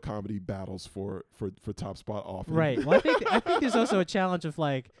 Yeah. Although comedy battles for top spot often. Right. Well, I think there's also a challenge of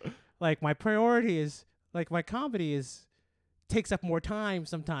like my priority is like my comedy is takes up more time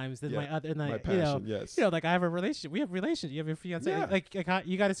sometimes than Yeah, my other. And my you passion, know, yes. you know, like I have a relationship. We have a relationship. You have your fiance. Yeah. Like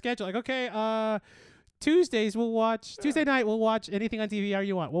you got to schedule. Like okay, Tuesdays we'll watch. Yeah. Tuesday night we'll watch anything on DVR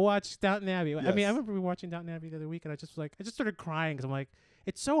you want. We'll watch Downton Abbey. I mean, I Yes. remember we were watching Downton Abbey the other week, and I just started crying because I'm like,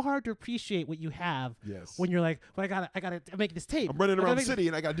 it's so hard to appreciate what you have Yes. when you're like, well, I gotta make this tape. I'm running I gotta around the make this- city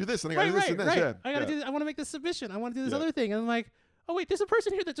and I got to do this and I got to Right, do this right, and that. right. Yeah. I gotta yeah. do this. I want to make this submission. I want to do this Yeah. other thing. And I'm like, oh wait, there's a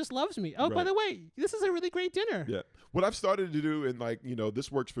person here that just loves me. Oh, by Right. the way, this is a really great dinner. Yeah. What I've started to do, and like, you know,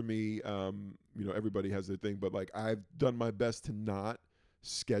 this works for me. You know, everybody has their thing, but like I've done my best to not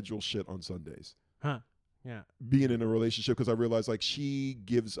schedule shit on Sundays. Huh. Yeah. Being in a relationship, because I realize like she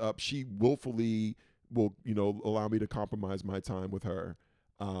gives up, she willfully will, you know, allow me to compromise my time with her.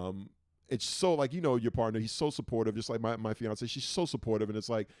 It's so like, you know, your partner, he's so supportive, just like my fiance, she's so supportive. And it's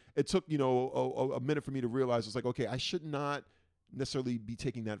like, it took, you know, a minute for me to realize it's like, okay, I should not necessarily be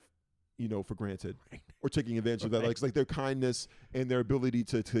taking that, you know, for granted or taking advantage of that. Right. Like, it's like their kindness and their ability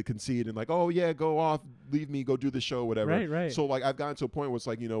to concede and like, oh yeah, go off, leave me, go do the show, whatever. Right, right. So like I've gotten to a point where it's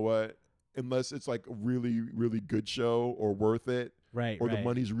like, you know what, unless it's like a really, really good show or worth it, Right. or right. the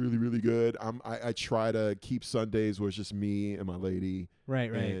money's really, really good, I try to keep Sundays where it's just me and my lady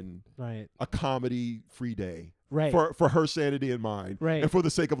Right. Right. and right. a comedy free day Right. for her sanity and mine, Right. and for the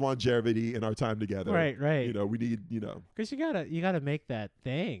sake of longevity and our time together. Right. Right. You know, we need, you know, Because you gotta make that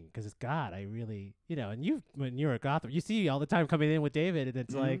thing. Because it's God. I really, you know. And when you're a Gotham, you see all the time coming in with David, and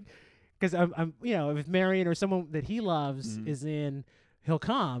it's Mhm. like, because I'm, you know, if Marion or someone that he loves Mhm. is in, he'll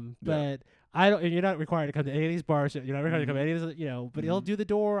come. Yeah. But I don't. And you're not required to come to any of these bars. You're not required to come to Mhm. any of these, you know. But he'll Mhm. do the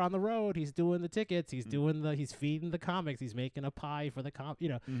door on the road. He's doing the tickets. He's Mhm. doing he's feeding the comics. He's making a pie for the you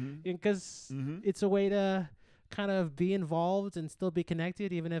know, because Mhm. it's a way to kind of be involved and still be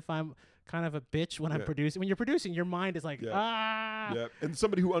connected, even if I'm kind of a bitch when I'm Yeah. producing. When you're producing, your mind is like, Yeah. ah. Yeah, and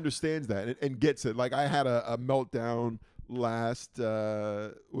somebody who understands that and gets it. Like I had a meltdown last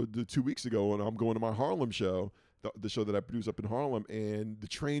 2 weeks ago when I'm going to my Harlem show, the show that I produce up in Harlem, and the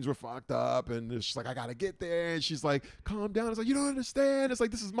trains were fucked up, and it's just like I gotta get there, and she's like, calm down. It's like, you don't understand. It's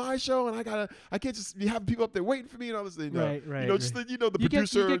like, this is my show, and I can't just have people up there waiting for me and all this thing. Right, right, You know, just right. the, you know, the You get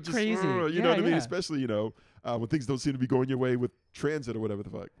producer just crazy. you know Yeah, what I mean? yeah. Especially, you know, when things don't seem to be going your way with transit or whatever the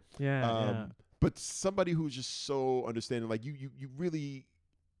fuck. Yeah. But somebody who's just so understanding, like you really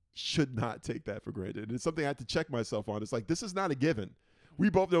should not take that for granted. And it's something I had to check myself on. It's like, this is not a given. We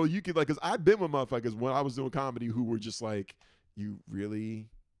both know you could, like, because I've been with motherfuckers when I was doing comedy who were just like, you really,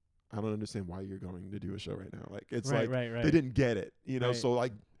 I don't understand why you're going to do a show right now. Like, it's Right, like, right. they didn't get it, you know? Right. So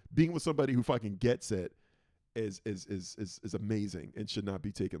like being with somebody who fucking gets it is amazing and should not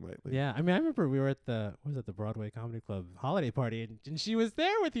be taken lightly. Yeah, I mean, I remember we were at the Broadway Comedy Club holiday party, and she was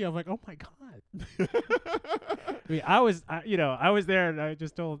there with you. I'm like, oh my God. I mean, I was there, and I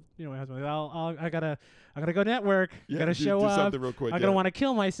just told my husband, I gotta go network. Yeah, Gotta do show up. something real quick. I'm gonna want to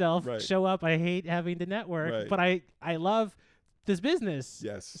kill myself. Right. Show up. I hate having to network, Right. but I love this business.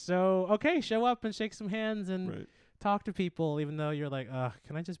 Yes. So okay, show up and shake some hands and Right. talk to people, even though you're like,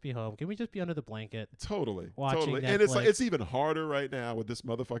 can I just be home? Can we just be under the blanket? Totally. Watching And it's like, Netflix. it's even harder right now with this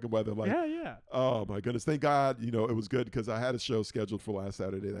motherfucking weather. Like, Yeah. oh my goodness. Thank God, it was good because I had a show scheduled for last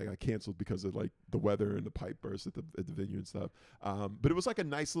Saturday that got canceled because of like the weather and the pipe burst at the venue and stuff. But it was like a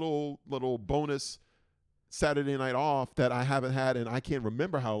nice little bonus Saturday night off that I haven't had, and I can't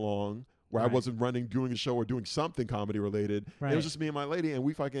remember how long, where I Right. wasn't doing a show or doing something comedy related. It Right. was just me and my lady, and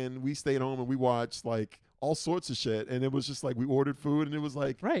we stayed home and we watched like all sorts of shit. And it was just like we ordered food, and it was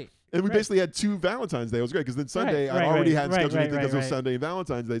like, Right. and we Right. basically had 2 Valentine's Day. It was great because then Sunday Right, I already right, hadn't right, scheduled right, anything because it was right. Sunday and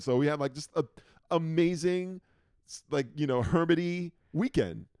Valentine's Day. So we had like just a amazing, like hermity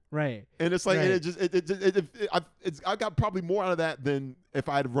weekend. Right. And it's like, and Right. it just, I got probably more out of that than if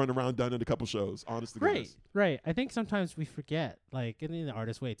I had run around done it a couple shows. Honestly, Right. Right. I think sometimes we forget, like in the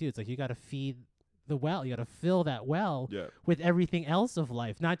artist way too. It's like you got to feed the well. You got to fill that well Yeah. with everything else of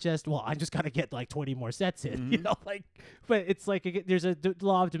life, not just I just got to get like 20 more sets in. You Mhm. know, like, but it's like there's a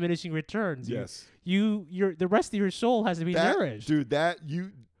law of diminishing returns. Yes. You're the rest of your soul has to be nourished. Dude,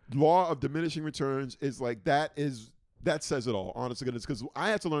 law of diminishing returns is like that says it all. Honestly, goodness, because I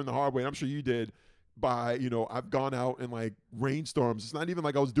had to learn the hard way, and I'm sure you did. By I've gone out in like rainstorms. It's not even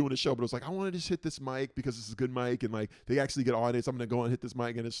like I was doing a show, but it was like I want to just hit this mic because this is a good mic, and like they actually get audience. I'm gonna go and hit this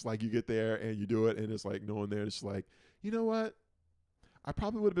mic, and it's like you get there and you do it, and it's like no one there. And it's like, you know what? I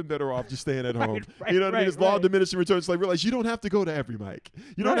probably would have been better off just staying at home. right, You know what I mean? right, It's law of right. diminishing returns. Like realize you don't have to go to every mic.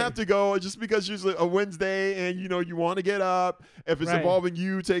 You don't Right. have to go just because it's a Wednesday and you want to get up. If it's Right. involving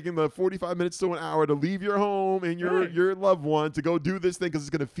you taking the 45 minutes to an hour to leave your home and Right. your loved one to go do this thing because it's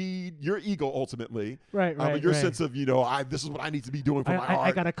going to feed your ego ultimately. Right. Right. And your right. sense of this is what I need to be doing for my I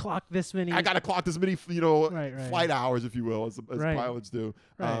art. got to clock this many. I got to clock this many Right, right. flight hours, if you will, as Right. pilots do.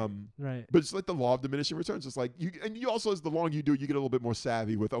 Right. Right. But it's like the law of diminishing returns. It's like you also, as the longer you do, you get a little bit more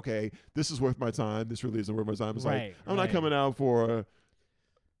savvy with, okay, this is worth my time. This really isn't worth my time. It's Right, like, I'm not right. coming out for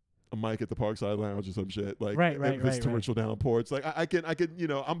a mic at the Parkside Lounge or some shit. Like, Right, right, if it's right, torrential downpour. It's like, I can,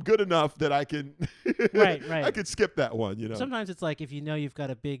 I'm good enough that I can, Right, right. I could skip that one, Sometimes it's like if you've got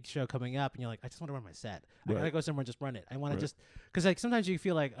a big show coming up and you're like, I just want to run my set. I gotta Right. go somewhere and just run it. I want Right. to just because like sometimes you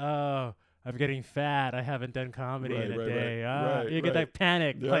feel like, oh, I'm getting fat. I haven't done comedy Right, in a right, day. right, You get right. that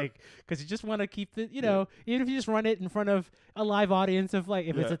panic, Yeah. like because you just want to keep the, even if you just run it in front of a live audience of like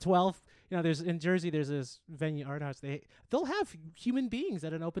if it's Yeah. a 12. There's in Jersey. There's this venue, Art House. They'll have human beings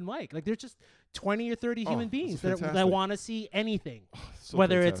at an open mic. Like there's just 20 or 30 human that's beings that fantastic. want to see anything. So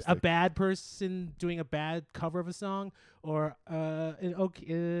Whether it's a fantastic. bad person doing a bad cover of a song or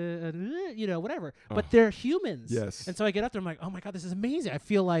whatever. But they're humans. Yes. And so I get up there, I'm like, oh my God, this is amazing. I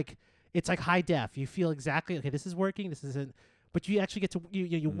feel like it's like high def. You feel exactly, okay, this is working, this isn't. But you actually get to,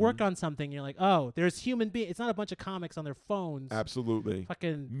 you work on something. You're like, oh, there's human beings. It's not a bunch of comics on their phones. Absolutely.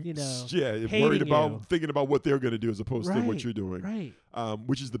 Fucking, Yeah, hating worried about you. thinking about what they're going to do as opposed to what Right, you're doing. Right.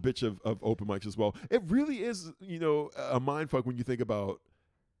 Which is the bitch of open mics as well. It really is, a mind fuck when you think about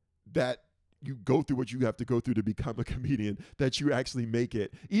that. You go through what you have to go through to become a comedian, that you actually make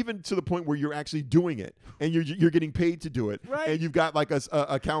it, even to the point where you're actually doing it and you're getting paid to do it. Right. And you've got like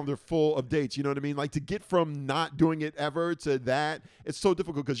a calendar full of dates. You know what I mean? Like to get from not doing it ever to that, it's so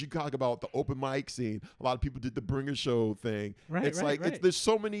difficult because you talk about the open mic scene. A lot of people did the Bringer Show thing. Right, It's right, like, right. there's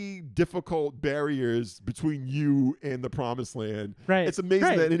so many difficult barriers between you and the promised land. Right. It's amazing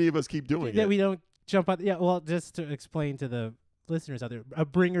Right. that any of us keep doing That it. we don't jump on. Yeah, well, just to explain to the listeners out there, a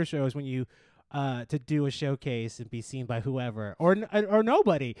bringer show is when you to do a showcase and be seen by whoever or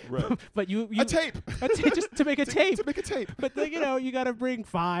nobody. Right. But you A tape. just to make a tape. To make a tape. But you got to bring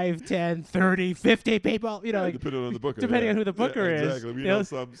 5, 10, 30, 50 people. Like, depending on the booker. depending yeah. on who the booker Yeah, is. Exactly. We You know know,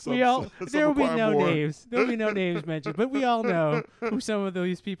 some there will be require no more. names. There will be no names mentioned, but we all know who some of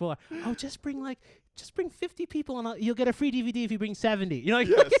those people are. Oh, just bring 50 people and you'll get a free DVD if you bring 70. Yes,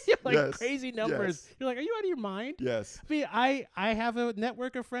 yes, crazy numbers. yes. You're like, are you out of your mind? Yes. I mean, I have a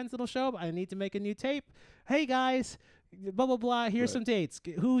network of friends that'll show up. I need to make a new tape. Hey guys, blah blah blah. Here's Right. some dates.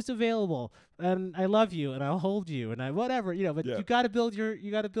 Who's available? And I love you, and I'll hold you, and I whatever. But Yeah. you got to build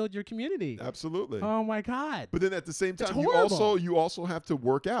your community. Absolutely. Oh my God. But then at the same It's time, horrible. you also have to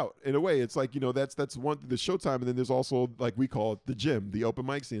work out in a way. It's like, that's one the showtime, and then there's also, like we call it, the gym, the open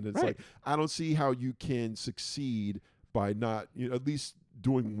mic scene. It's Right. like I don't see how you can succeed by not at least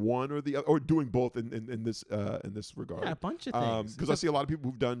doing one or the other, or doing both in this regard. Yeah, a bunch of things. Because I see a lot of people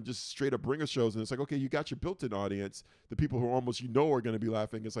who've done just straight up bringer shows, and it's like, okay, you got your built-in audience, the people who are almost are going to be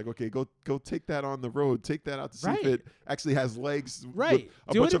laughing. It's like, okay, go take that on the road, take that out to see Right. if it actually has legs. Right. With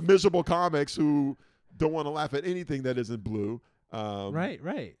a Do bunch it of miserable comics who don't want to laugh at anything that isn't blue.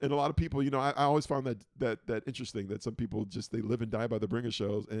 Right. And a lot of people, I always found that interesting that some people just they live and die by the bringer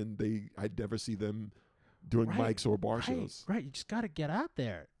shows, and I never see them doing Right, mics or bar shows. Right. You just got to get out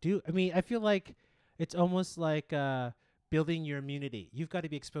there. I mean, I feel like it's almost like building your immunity. You've got to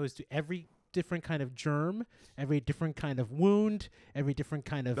be exposed to every different kind of germ, every different kind of wound, every different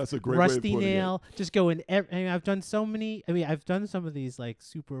kind of That's a great way of rusty putting it. nail. Just go in. I've done so many. I've done some of these like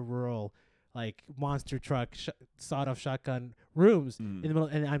super rural like monster truck sawed-off shotgun rooms Mm. in the middle,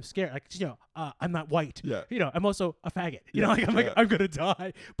 and I'm scared. Like, I'm not white. Yeah. I'm also a faggot. Yeah, yeah. I'm gonna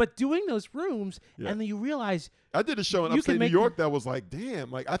die. But doing those rooms, Yeah. and then you realize, I did a show in You upstate can New make- York that was like, damn,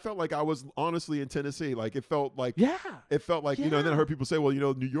 like I felt like I was honestly in Tennessee. Like it felt like yeah, it felt like, and then I Yeah. heard people say, well,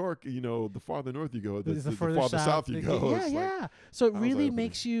 New York, the farther north you go, the further farther south you go. Yeah, It's like- yeah. So it was really eye-opening.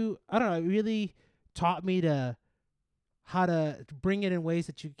 makes you. I don't know. It really taught me how to bring it in ways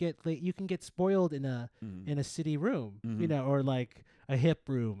that you can get spoiled in a Mhm. in a city room, Mhm. or like a hip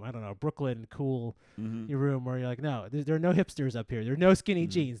room. I don't know, Brooklyn cool Mhm. your room where you're like, no, there are no hipsters up here. There are no skinny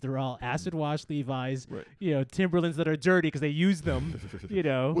Mhm. jeans. They're all acid wash Levi's. Right. Timberlands that are dirty because they use them.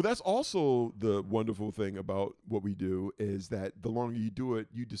 Well, that's also the wonderful thing about what we do is that the longer you do it,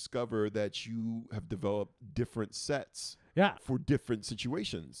 you discover that you have developed different sets Yeah. for different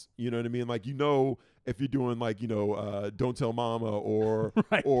situations. You know what I mean? Like, if you're doing like, Don't Tell Mama or,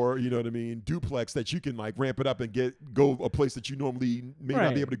 Right. or, you know what I mean, Duplex, that you can like ramp it up and go a place that you normally may not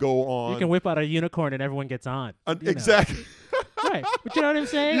Right. be able to go on. You can whip out a unicorn and everyone gets on. Exactly. Right. But you know what I'm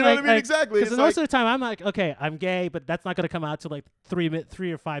saying? You know what I mean? Exactly. Because It's most like- of the time I'm like, okay, I'm gay, but that's not going to come out till like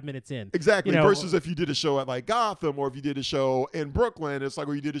 3 or 5 minutes in. Exactly. Versus Versus if you did a show at like Gotham, or if you did a show in Brooklyn, it's like,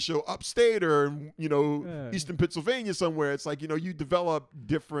 or you did a show upstate or Eastern Pennsylvania somewhere. It's like, you develop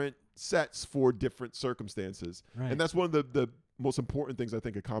different sets for different circumstances. Right. And that's one of the most important things I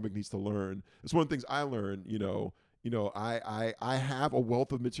think a comic needs to learn. It's one of the things I learned, I have a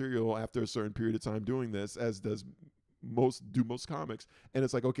wealth of material after a certain period of time doing this, as does most comics. And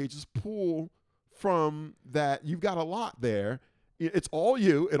it's like, okay, just pull from that. You've got a lot there. It's all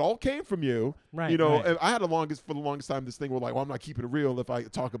you. It all came from you. Right, And right. I had for the longest time this thing where like, well, I'm not keeping it real if I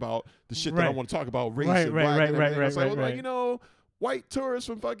talk about the shit that I Right. want to talk about, race Right, and right, black right, and right, everything. It's right, like, right, well, like, white tourists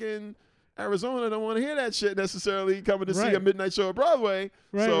from fucking Arizona don't want to hear that shit necessarily coming to see Right. a midnight show at Broadway.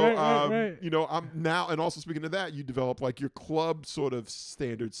 Right, So, right. I'm now, and also speaking of that, you develop like your club sort of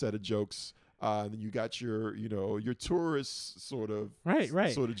standard set of jokes. And then you got your tourist sort of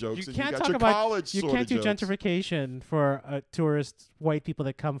sort of jokes. You and can't you got talk your about college you sort can't of do jokes. gentrification for tourist white people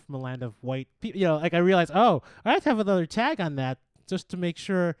that come from a land of white people. Like I realized, I have to have another tag on that just to make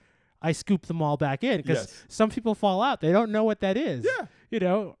sure I scoop them all back in, because Yes. some people fall out. They don't know what that is.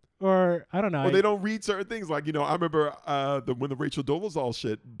 Yeah. Or I don't know. Well, they don't read certain things. Like, I remember when the Rachel Dolezal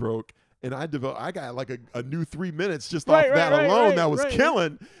shit broke, and I got like a new 3 minutes just off that alone that was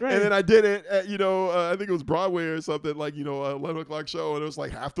killing. Right. And then I did it at, I think it was Broadway or something, like, a 11 o'clock show, and it was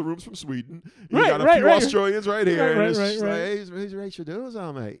like half the rooms from Sweden. You got a few Australians right here. and it's just like, hey, he's Rachel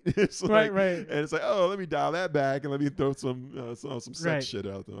Dolezal, mate. It's like, right. And it's like, oh, let me dial that back and let me throw some sex shit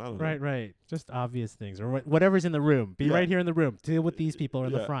out there. I don't know. Right. Just obvious things, or whatever's in the room. Be Yeah. right here in the room. Deal with these people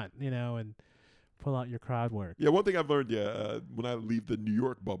in the Yeah. front, and pull out your crowd work. Yeah, one thing I've learned, when I leave the New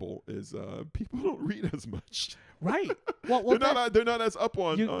York bubble is people don't read as much. Right. Well, they're not as up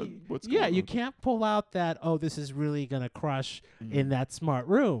on what's going on. you can't pull out that, this is really gonna crush in that smart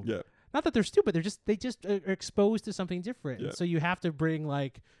room. Yeah. Not that they're stupid. They just are exposed to something different. Yeah. So you have to bring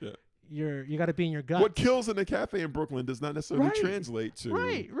like Yeah. you got to be in your gut. What kills in a cafe in Brooklyn does not necessarily Right. translate to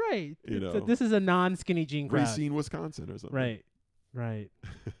Right. You know, This is a non-skinny jean crowd. Racine, Wisconsin or something. Right.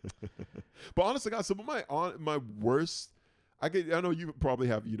 But honestly, guys, some of my worst. I know you probably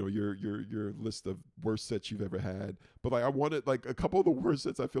have your list of worst sets you've ever had, but like I wanted like a couple of the worst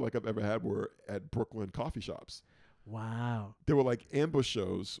sets I feel like I've ever had were at Brooklyn coffee shops. Wow. There were like ambush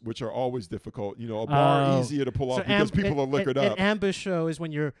shows, which are always difficult. A bar easier to pull off because people are liquored up. An ambush show is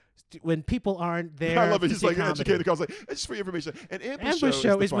when people aren't there. I love it. to He's see like comedy. educated. I was like, it's just for your information. An Ambush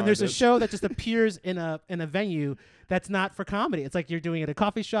show is when there's a defined as- show that just appears in a venue that's not for comedy. It's like you're doing it at a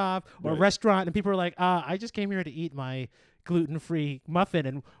coffee shop or a Right. restaurant, and people are like, I just came here to eat my gluten-free muffin,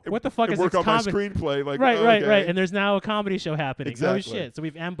 and what the fuck and is work this on my comedy? screenplay. Like, Right, okay. and there's now a comedy show happening. Exactly. Oh shit! So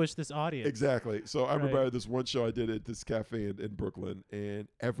we've ambushed this audience. Exactly. So I remember Right. I had this one show I did at this cafe in Brooklyn, and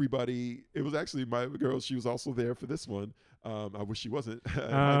everybody. It was actually my girl. She was also there for this one. I wish she wasn't. in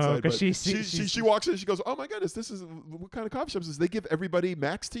hindsight, 'cause but she's- she walks in. She goes, "Oh my goodness, this is what kind of coffee shops is? They give everybody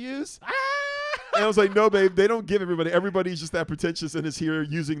Macs to use." And I was like, "No, babe, they don't give everybody. Everybody's just that pretentious and is here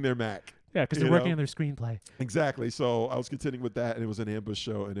using their Mac." Yeah, because You they're working know? on their screenplay. Exactly. So I was contending with that, and it was an ambush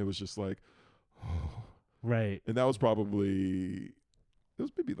show, and it was just like, Right. and that was probably it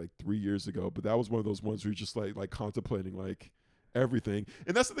was maybe like 3 years ago, but that was one of those ones where you're just like contemplating like everything.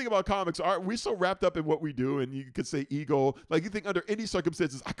 And that's the thing about comics. We're so wrapped up in what we do, and you could say ego. Like you think under any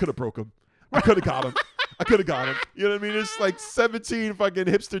circumstances, I could have broke him. I could have got him. I could have got him. You know what I mean? It's like 17 fucking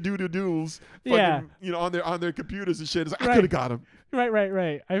hipster doodles, Yeah. on their computers and shit. It's like, I Right. could have got him.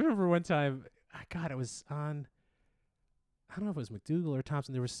 Right. I remember one time, God, it was on, I don't know if it was McDougal or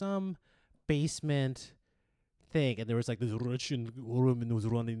Thompson. There was some basement thing, and there was like this Russian woman who was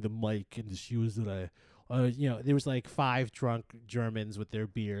running the mic, and she was there was like 5 drunk Germans with their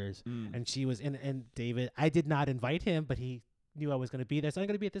beers, and she was and David. I did not invite him, but he knew I was going to be there, so I'm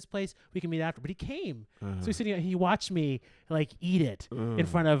going to be at this place. We can meet after. But he came, so he's sitting. He watched me like eat it in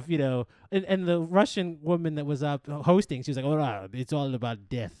front of and the Russian woman that was up hosting. She was like, "Oh, it's all about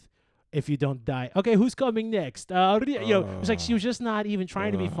death. If you don't die, okay, who's coming next?" It was like she was just not even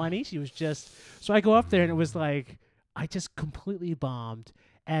trying to be funny. She was just. So I go up there, and it was like I just completely bombed.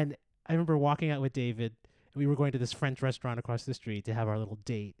 And I remember walking out with David. We were going to this French restaurant across the street to have our little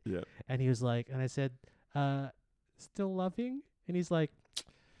date. Yeah. And he was like, and I said, "Still loving?" And he's like,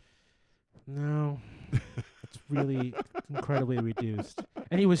 "No, it's really incredibly reduced."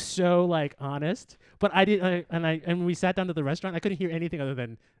 And he was so like honest, but I did, and when we sat down to the restaurant, I couldn't hear anything other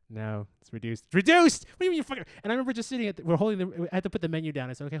than, "No, it's reduced. It's reduced. What do you mean you fucking?" And I remember just sitting we're holding I had to put the menu down.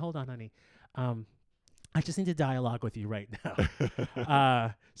 I said, "Okay, hold on, honey. I just need to dialogue with you right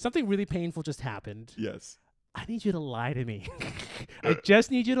now. Something really painful just happened. Yes. I need you to lie to me. I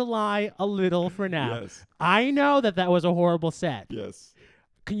just need you to lie a little for now. Yes. I know that was a horrible set. Yes.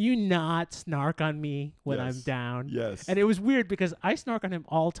 Can you not snark on me when I'm Yes. down?" Yes. And it was weird because I snark on him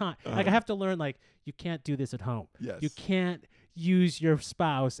all the time. Like I have to learn, like, you can't do this at home. Yes. You can't use your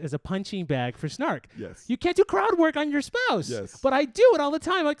spouse as a punching bag for snark. Yes. You can't do crowd work on your spouse. Yes. But I do it all the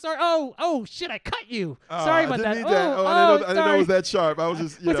time. Like, sorry, oh shit, I cut you. Sorry about I that. didn't need that. I didn't know it sorry. was that sharp. I was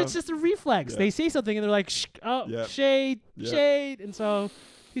just, But it's just a reflex. Yeah. They say something and they're like, Yeah. shade, Yeah. shade. And so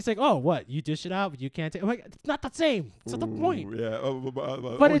he's like, "Oh, what? You dish it out, but you can't take." I'm like, "It's not the same. It's not the point." Yeah.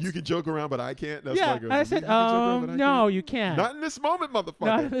 But you it's- can joke around, but I can't. That's Yeah. like And I said, "You can joke around, but I "No, can't." you can't. Not in this moment, motherfucker.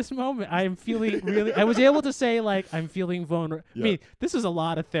 Not in this moment. I'm feeling really. I was able to say like I'm feeling vulnerable. Yeah. I mean, this is a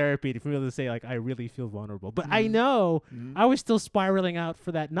lot of therapy to be able to say like I really feel vulnerable. But I know I was still spiraling out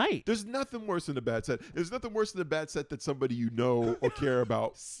for that night. There's nothing worse than a bad set. There's nothing worse than a bad set that somebody you know or care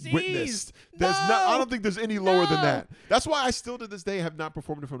about witnessed. There's I don't think there's any lower than that. That's why I still to this day have not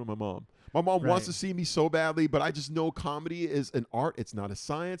performed in front of my mom. My mom wants to see me so badly, but I just know comedy is an art. It's not a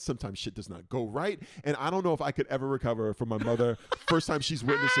science. Sometimes shit does not go right. And I don't know if I could ever recover from my mother first time she's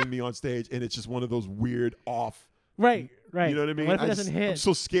witnessing me on stage, and it's just one of those weird off. Right. You know what I mean? What if it doesn't hit? I'm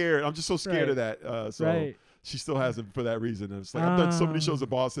so scared. I'm just so scared of Right. that. So Right. she still hasn't for that reason. And it's like I've done so many shows in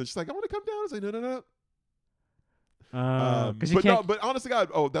Boston. She's like, "I want to come down." I was like, "No. Because you can't. But honest to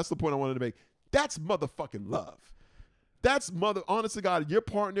God, that's the point I wanted to make. That's motherfucking love. That's honest to God, your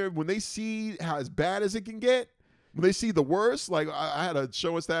partner, when they see how as bad as it can get, when they see the worst, like I had a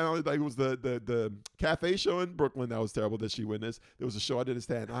show in Staten Island, like it was the cafe show in Brooklyn that was terrible that she witnessed. There was a show I did in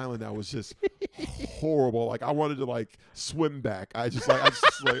Staten Island that was just horrible. Like I wanted to like swim back. I just like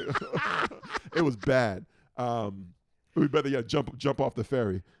it was bad. We better jump off the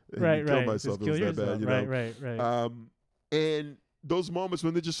ferry and Right. kill myself. Just kill it was that yourself. bad, you know? Right. And those moments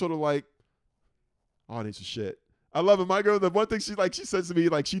when they're just sort of like, audience of shit. I love it. My girl, the one thing she says to me,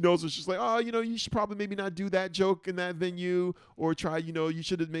 like she knows what she's like, "Oh, you should probably maybe not do that joke in that venue or try, you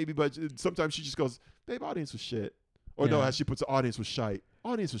should have maybe," but sometimes she just goes, "Babe, audience was shit." Or no, Yeah. as she puts the audience was shite.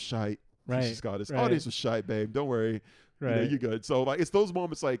 Audience was shite. Right, She's got this. right. Audience was shite, babe. Don't worry. Right. You're good. So like it's those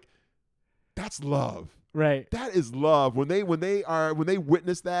moments like that's love. Right. That is love when they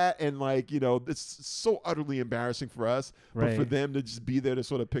witness that, and like it's so utterly embarrassing for us, but for Right. them to just be there to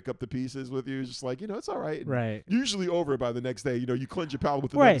sort of pick up the pieces with you, it's just like it's all right. And Right. usually over by the next day. You cleanse your palate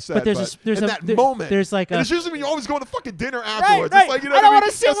with the Right, next set, but there's in a that there- moment, there's like and a- it's usually when you always go to fucking dinner afterwards. right. It's like I what don't mean?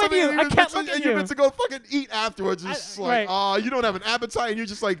 wanna sit That's with something you. I you're can't meant to- look at and you're you. meant to go fucking eat afterwards. It's just like right. you don't have an appetite, and you're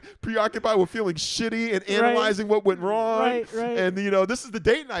just like preoccupied with feeling shitty and analyzing what went wrong. Right. And this is the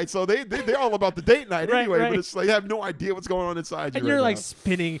date night, so they're all about the date night Right, anyway. right. But it's like you have no idea what's going on inside you. And right you're like now.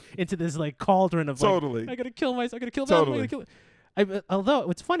 spinning into this like cauldron of Totally. like, I gotta kill myself. I gotta kill them. I Totally. gotta kill.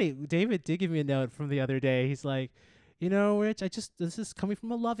 Although it's funny, David did give me a note from the other day. He's like, Rich, this is coming from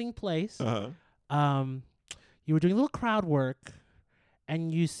a loving place. You were doing a little crowd work,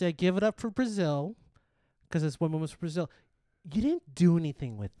 and you said give it up for Brazil, because this woman was from Brazil. You didn't do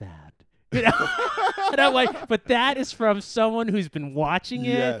anything with that. And I'm like, but that is from someone who's been watching it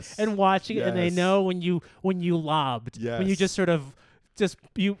Yes. and watching it, and they Yes. know when you lobbed, when you Yes. just sort of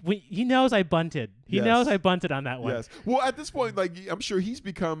he knows I bunted. He Yes. knows I bunted on that one. Yes. Well, at this point, like I'm sure he's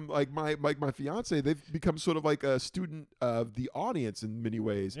become like my fiance. They've become sort of like a student of the audience in many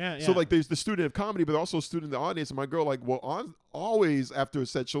ways. Yeah, So yeah. like there's the student of comedy, but also a student of the audience. And my girl, like, always after a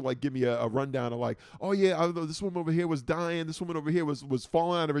set, she'll like give me a rundown of like, oh yeah, this woman over here was dying. This woman over here was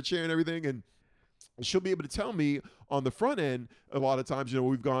falling out of her chair and everything. And she'll be able to tell me on the front end. A lot of times,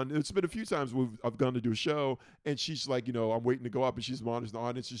 we've gone. It's been a few times I've gone to do a show, and she's like, I'm waiting to go up, and she's monitoring the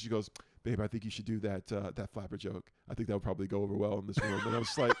audience, and she goes, "Babe, I think you should do that flapper joke. I think that would probably go over well in this room." And I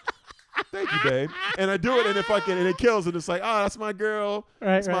was like, "Thank you, babe." And I do it, and it kills, and it's like, "Oh, that's my girl.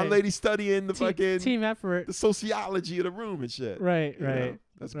 Right, it's my lady studying the fucking team effort, the sociology of the room and shit." Right.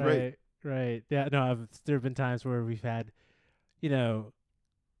 That's great. Right. Yeah. No, there have been times where we've had,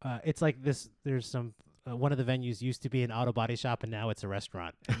 it's like this. There's some. One of the venues used to be an auto body shop, and now it's a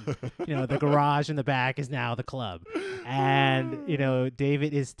restaurant. And, the garage in the back is now the club. And,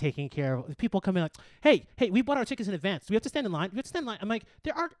 David is taking care of people coming like, hey, we bought our tickets in advance. Do we have to stand in line? I'm like,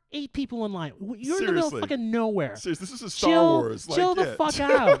 there aren't 8 people in line. You're in the middle of fucking nowhere. Seriously, this is a Star Wars. Chill the fuck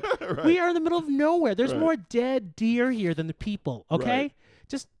out. Right. We are in the middle of nowhere. There's Right. more dead deer here than the people, okay? Right.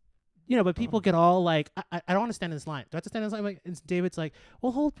 Just... but people get all like, I don't want to stand in this line. Do I have to stand in this line? Like, and David's like,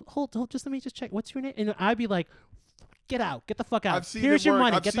 well, hold, just let me just check. What's your name? And I'd be like, get out, get the fuck out. I've seen Here's him your work.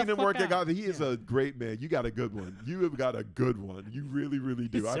 money. I've Get seen the him fuck work. out. He is a great man. You got a good one. You have got a good one. You really, really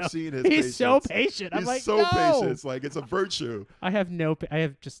do. I've seen his He's patience. so patient. I'm He's like, so no. patient. It's like it's a virtue. I have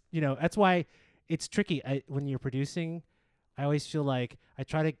just, that's why it's tricky. When you're producing, I always feel like I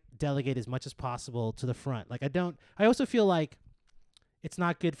try to delegate as much as possible to the front. Like I also feel like it's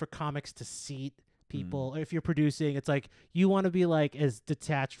not good for comics to seat people. If you're producing, it's like you want to be like as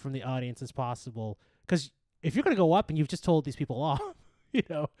detached from the audience as possible, because if you're going to go up and you've just told these people off,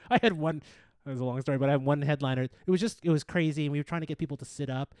 I had one, it was a long story, but I had one headliner. It was crazy, and we were trying to get people to sit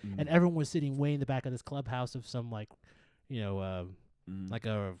up, and everyone was sitting way in the back of this clubhouse of some like like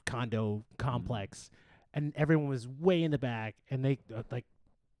a condo complex, and everyone was way in the back, and they like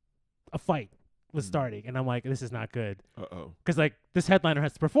a fight was starting, and I'm like, this is not good. Because like this headliner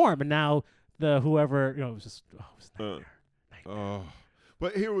has to perform, and now the whoever it was just it was nightmare.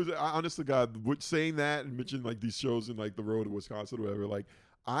 But here was, honest to God, saying that and mentioning like these shows in like the road in Wisconsin or whatever, like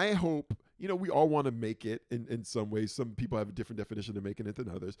I hope, we all want to make it in some ways. Some people have a different definition of making it than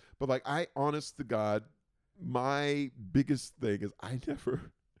others. But like honest to God, my biggest thing is I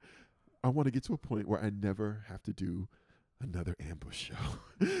want to get to a point where I never have to do another ambush show.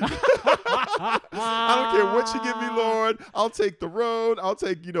 I don't care what you give me, Lord. I'll take the road. I'll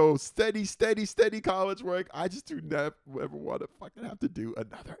take, steady college work. I just do not ever want to fucking have to do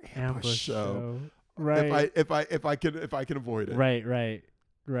another ambush show. Right. If I can avoid it. Right.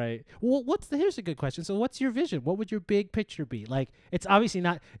 Well, here's a good question. So what's your vision? What would your big picture be? Like, it's obviously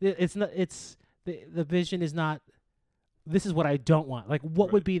not, the vision is not, this is what I don't want. Like,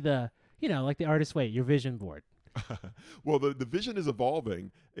 what would be the, like the artist's way, your vision board? Well, the vision is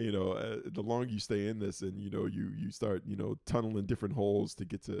evolving. The longer you stay in this, and you start tunneling different holes to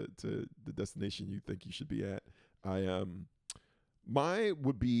get to the destination you think you should be at. I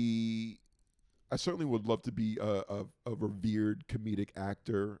certainly would love to be a revered comedic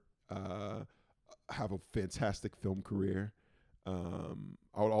actor, have a fantastic film career. I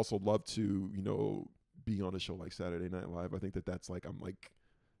would also love to be on a show like Saturday Night Live. I think that's like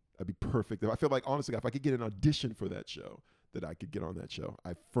that'd be perfect. I feel like, honestly, if I could get an audition for that show, that I could get on that show.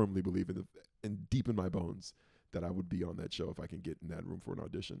 I firmly believe in deep in my bones that I would be on that show if I can get in that room for an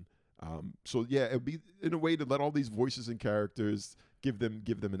audition. So yeah, it would be in a way to let all these voices and characters give them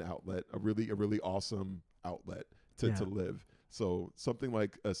an outlet, a really awesome outlet to live. So something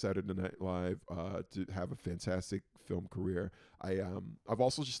like a Saturday Night Live, to have a fantastic film career. I've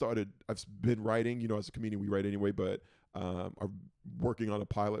also just started. I've been writing. As a comedian, we write anyway, but I'm working on a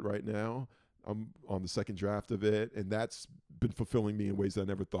pilot right now. I'm on the second draft of it, and that's been fulfilling me in ways that I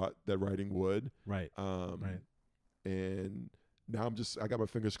never thought that writing would. Right. And now I got my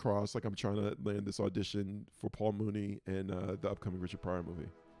fingers crossed. Like I'm trying to land this audition for Paul Mooney and the upcoming Richard Pryor movie.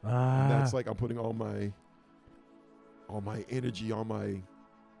 And that's like I'm putting all my energy, all my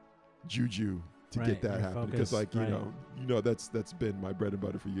juju to get that happen, because like that's been my bread and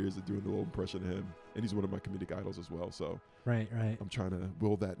butter for years, of doing the little impression of him, and he's one of my comedic idols as well. So right. I'm trying to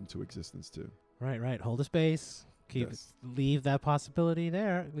will that into existence too. Right. Hold a space. Leave that possibility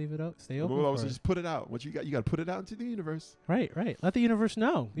there. Leave it stay open. Well, just put it out. What you got to put it out into the universe. Right. Let the universe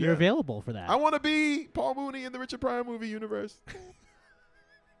know you're available for that. I want to be Paul Mooney in the Richard Pryor movie universe.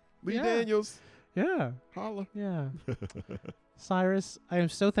 Lee Daniels. Yeah. Holla. Yeah. Cyrus, I am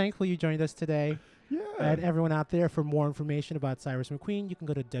so thankful you joined us today. Yeah. And everyone out there, for more information about Cyrus McQueen, you can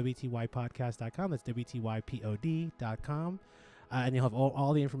go to WTYpodcast.com. That's WTYPOD.com. And you'll have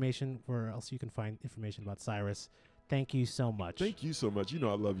all the information where else you can find information about Cyrus. Thank you so much. Thank you so much. I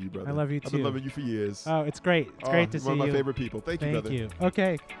love you, brother. I love you too. I've been loving you for years. Oh, it's great. It's great to see you. One of my favorite people. Thank you, brother. Thank you.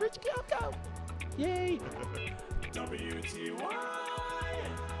 Okay. Rich Kiamko. Yay. WTY.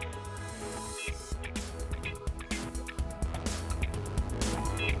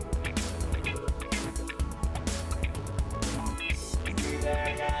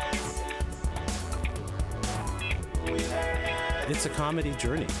 It's a comedy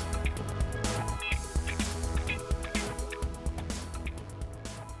journey.